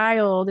Jesus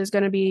child is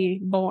going to be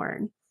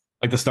born.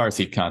 Like the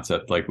starseed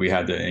concept, like we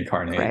had to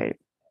incarnate. Right.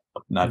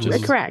 Not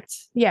just correct.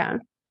 Yeah.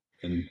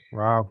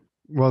 Wow.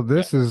 Well,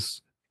 this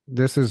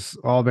has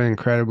all been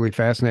incredibly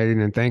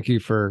fascinating, and thank you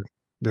for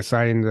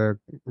deciding to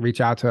reach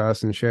out to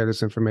us and share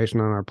this information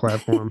on our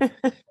platform.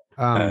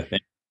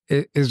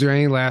 Is there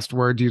any last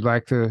word you'd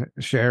like to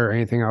share, or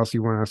anything else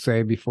you want to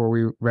say before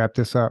we wrap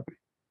this up?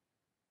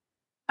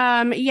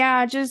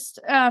 Just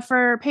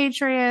for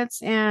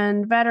patriots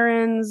and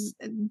veterans,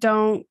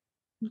 don't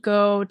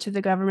go to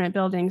the government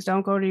buildings.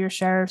 Don't go to your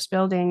sheriff's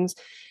buildings.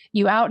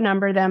 You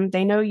outnumber them.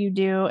 They know you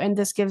do. And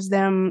this gives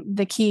them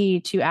the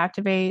key to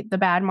activate the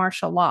bad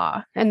martial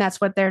law. And that's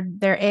what they're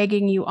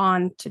egging you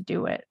on to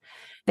do it.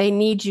 They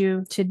need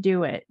you to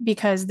do it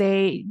because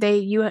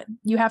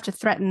you have to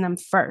threaten them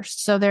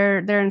first. So they're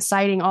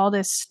inciting all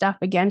this stuff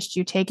against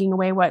you, taking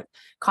away what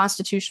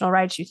constitutional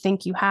rights you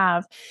think you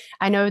have.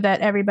 I know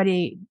that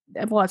everybody,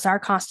 well, it's our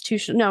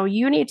constitution. No,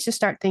 you need to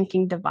start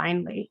thinking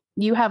divinely.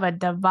 You have a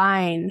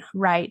divine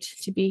right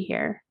to be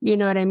here. You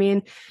know what I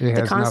mean?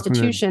 The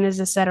Constitution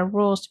is a set of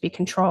rules to be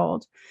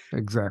controlled.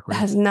 Exactly. It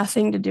has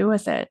nothing to do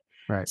with it.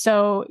 Right.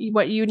 So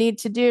what you need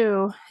to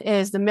do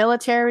is the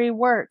military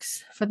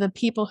works for the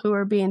people who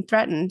are being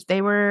threatened.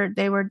 They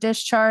were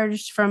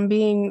discharged from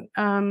being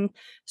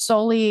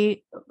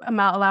solely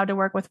allowed to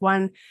work with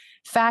one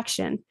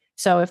faction.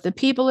 So if the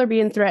people are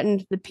being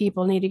threatened, the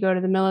people need to go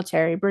to the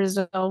military.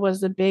 Brazil was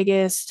the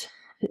biggest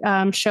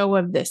show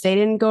of this. They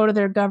didn't go to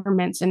their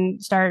governments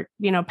and start,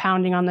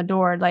 pounding on the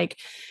door like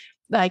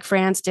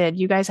France did.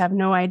 You guys have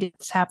no idea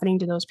what's happening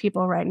to those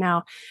people right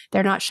now.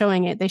 They're not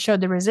showing it. They showed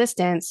the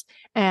resistance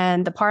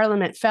and the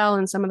parliament fell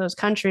in some of those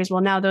countries.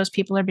 Well, now those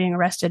people are being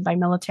arrested by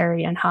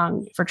military and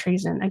hung for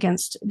treason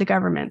against the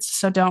governments.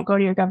 So don't go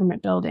to your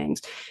government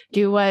buildings.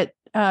 Do what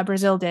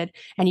Brazil did,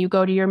 and you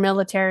go to your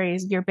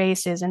militaries, your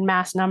bases in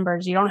mass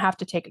numbers. You don't have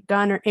to take a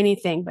gun or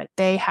anything, but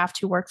they have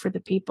to work for the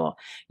people.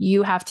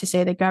 You have to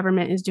say the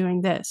government is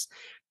doing this.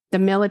 The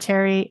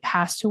military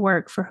has to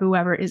work for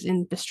whoever is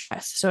in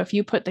distress. So if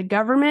you put the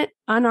government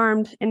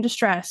unarmed in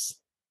distress,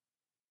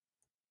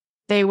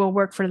 they will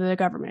work for the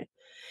government.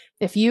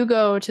 If you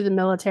go to the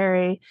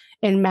military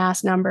in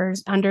mass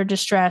numbers under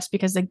distress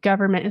because the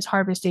government is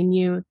harvesting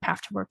you, they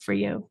have to work for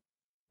you.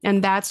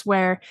 And that's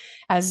where,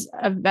 as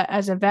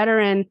a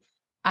veteran,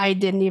 I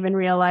didn't even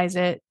realize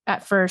it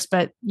at first,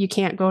 but you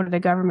can't go to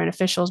the government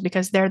officials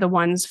because they're the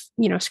ones,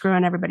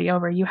 screwing everybody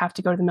over. You have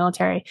to go to the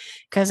military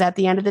because at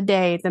the end of the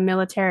day, the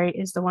military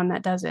is the one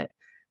that does it.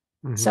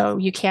 Mm-hmm. So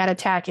you can't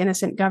attack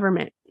innocent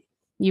government.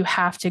 You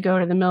have to go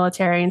to the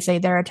military and say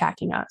they're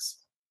attacking us.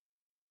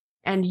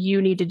 And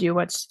you need to do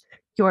what's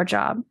your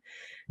job.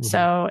 Mm-hmm.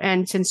 So,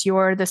 and since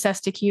you're the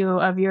cestui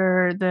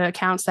of the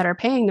accounts that are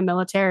paying the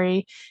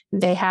military,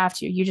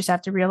 you just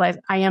have to realize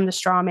I am the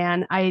straw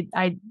man.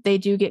 They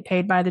do get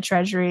paid by the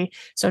treasury.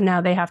 So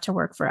now they have to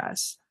work for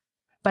us,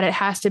 but it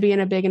has to be in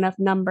a big enough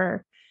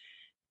number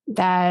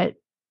that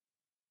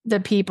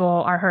the people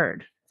are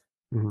heard.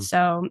 Mm-hmm.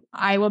 So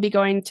I will be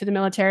going to the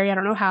military. I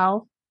don't know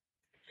how.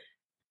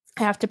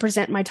 I have to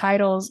present my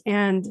titles,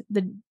 and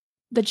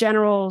the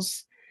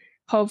generals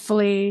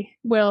hopefully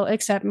will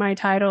accept my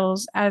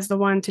titles as the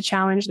one to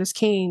challenge this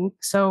king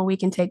so we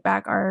can take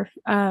back our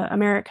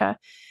America.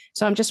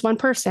 So I'm just one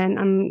person.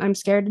 I'm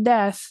scared to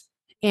death,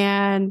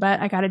 but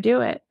I got to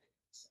do it.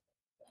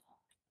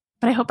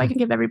 But I hope I can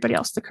give everybody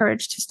else the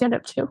courage to stand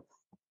up too.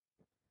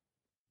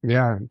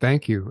 Yeah,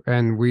 thank you.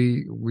 And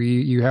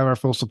you have our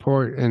full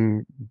support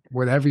in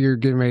whatever you're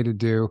getting ready to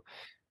do.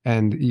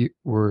 And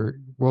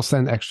we'll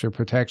send extra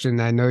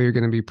protection. I know you're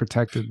going to be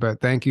protected, but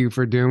thank you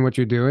for doing what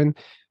you're doing.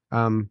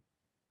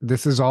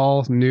 This is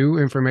all new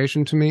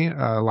information to me.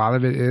 A lot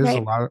of it is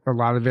right. A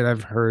lot of it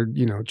I've heard,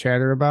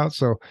 chatter about.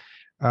 So,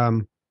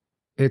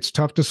 it's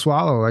tough to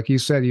swallow. Like you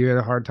said, you had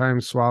a hard time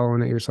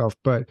swallowing it yourself,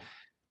 but,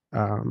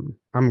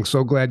 I'm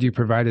so glad you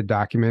provided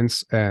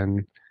documents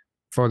and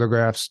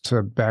photographs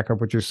to back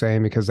up what you're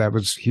saying, because that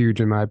was huge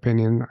in my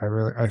opinion. I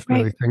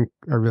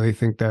really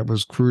think that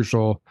was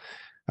crucial.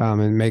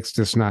 And makes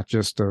this not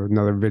just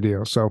another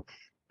video. So,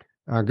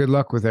 good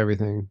luck with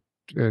everything.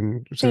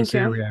 And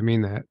sincerely, I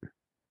mean that.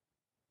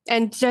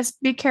 And just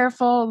be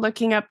careful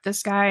looking up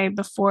this guy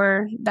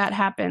before that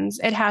happens.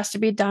 It has to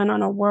be done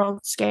on a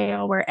world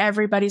scale where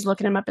everybody's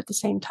looking him up at the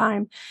same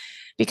time,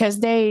 because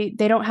they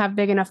don't have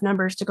big enough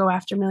numbers to go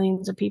after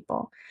millions of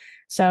people.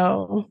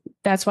 So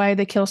that's why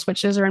the kill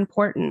switches are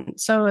important.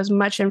 So as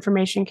much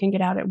information can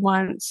get out at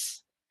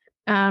once.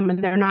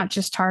 And they're not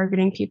just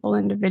targeting people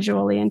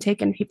individually and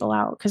taking people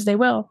out, because they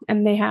will,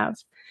 and they have.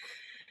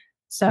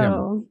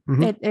 So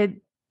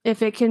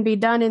if it can be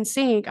done in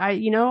sync, I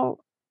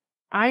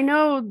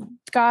know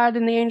God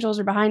and the angels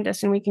are behind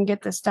us, and we can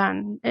get this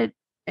done.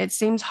 It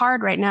seems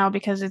hard right now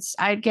because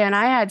I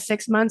had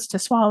 6 months to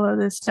swallow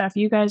this stuff.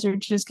 You guys are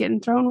just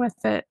getting thrown with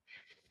it.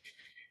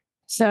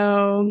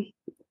 So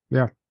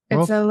yeah,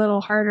 it's a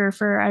little harder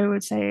for, I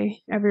would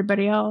say,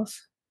 everybody else.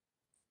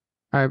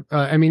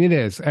 I mean, it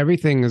is.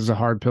 Everything is a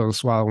hard pill to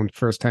swallow when the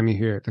first time you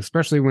hear it,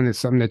 especially when it's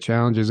something that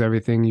challenges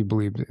everything you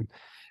believed in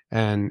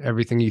and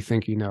everything you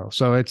think you know.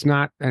 So it's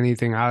not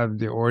anything out of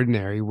the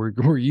ordinary.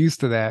 We're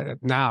used to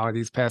that now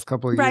these past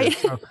couple of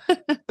years.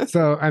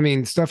 So I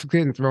mean, stuff is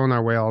getting thrown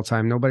our way all the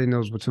time. Nobody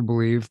knows what to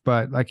believe.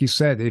 But like you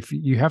said, if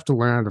you have to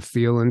learn how to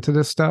feel into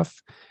this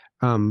stuff,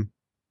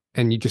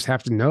 and you just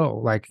have to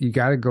know, like, you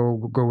got to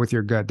go with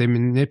your gut. They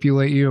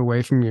manipulate you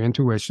away from your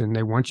intuition.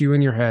 They want you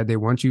in your head. They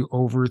want you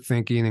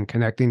overthinking and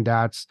connecting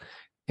dots,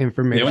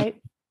 information.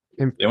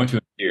 They want you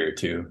in fear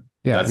too.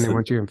 Yeah, and they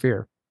want you in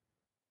fear.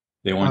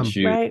 They want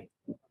you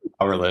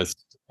powerless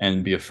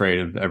and be afraid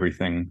of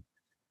everything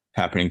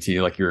happening to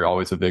you, like you're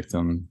always a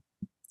victim.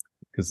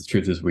 Because the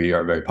truth is, we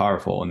are very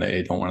powerful, and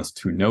they don't want us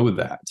to know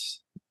that.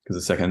 Because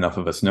the second enough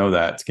of us know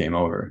that, it's game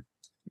over.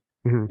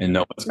 Mm-hmm. And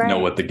know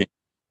what the game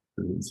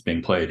it's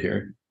being played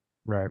here.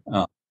 Right.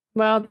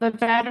 Well, the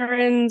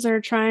veterans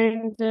are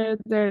trying to,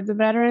 the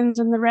veterans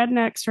and the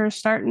rednecks are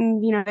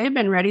starting, they've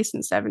been ready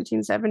since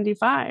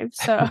 1775.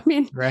 So, I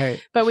mean, Right.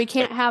 but we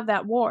can't have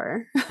that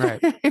war. Right.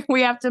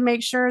 We have to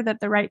make sure that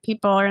the right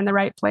people are in the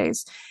right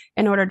place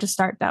in order to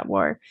start that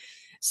war.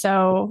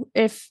 So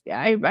if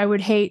I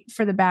would hate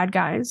for the bad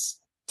guys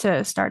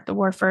to start the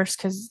war first,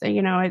 because,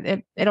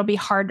 it'll be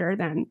harder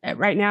than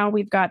right now.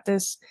 We've got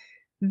this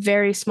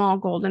very small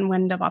golden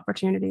wind of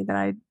opportunity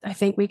that I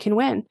think we can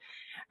win.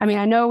 I mean,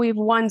 I know we've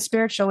won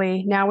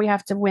spiritually. Now we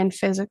have to win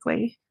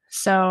physically.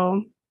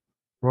 So,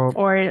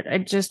 or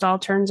it just all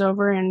turns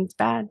over and it's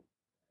bad.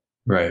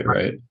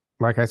 Right.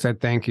 Like I said,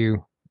 thank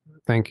you.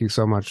 Thank you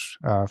so much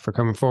for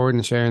coming forward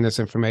and sharing this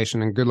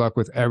information, and good luck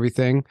with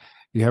everything.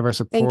 You have our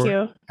support. Thank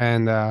you.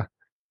 And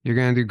you're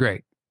going to do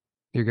great.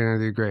 You're going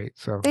to do great.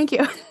 So thank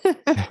you.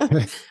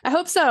 I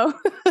hope so.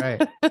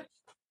 Right.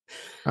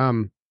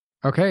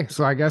 Okay.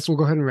 So I guess we'll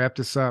go ahead and wrap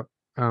this up.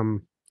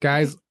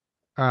 Guys,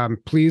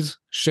 please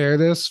share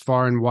this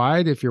far and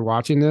wide. If you're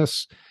watching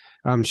this,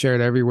 share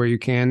it everywhere you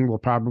can. We'll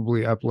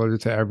probably upload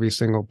it to every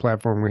single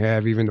platform we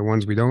have, even the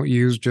ones we don't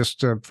use,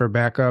 just for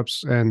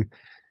backups.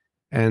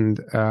 And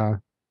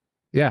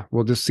yeah,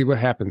 we'll just see what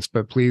happens.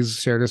 But please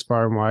share this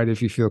far and wide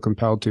if you feel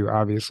compelled to,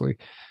 obviously.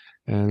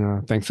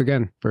 And thanks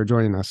again for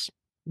joining us.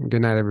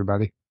 Good night,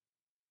 everybody.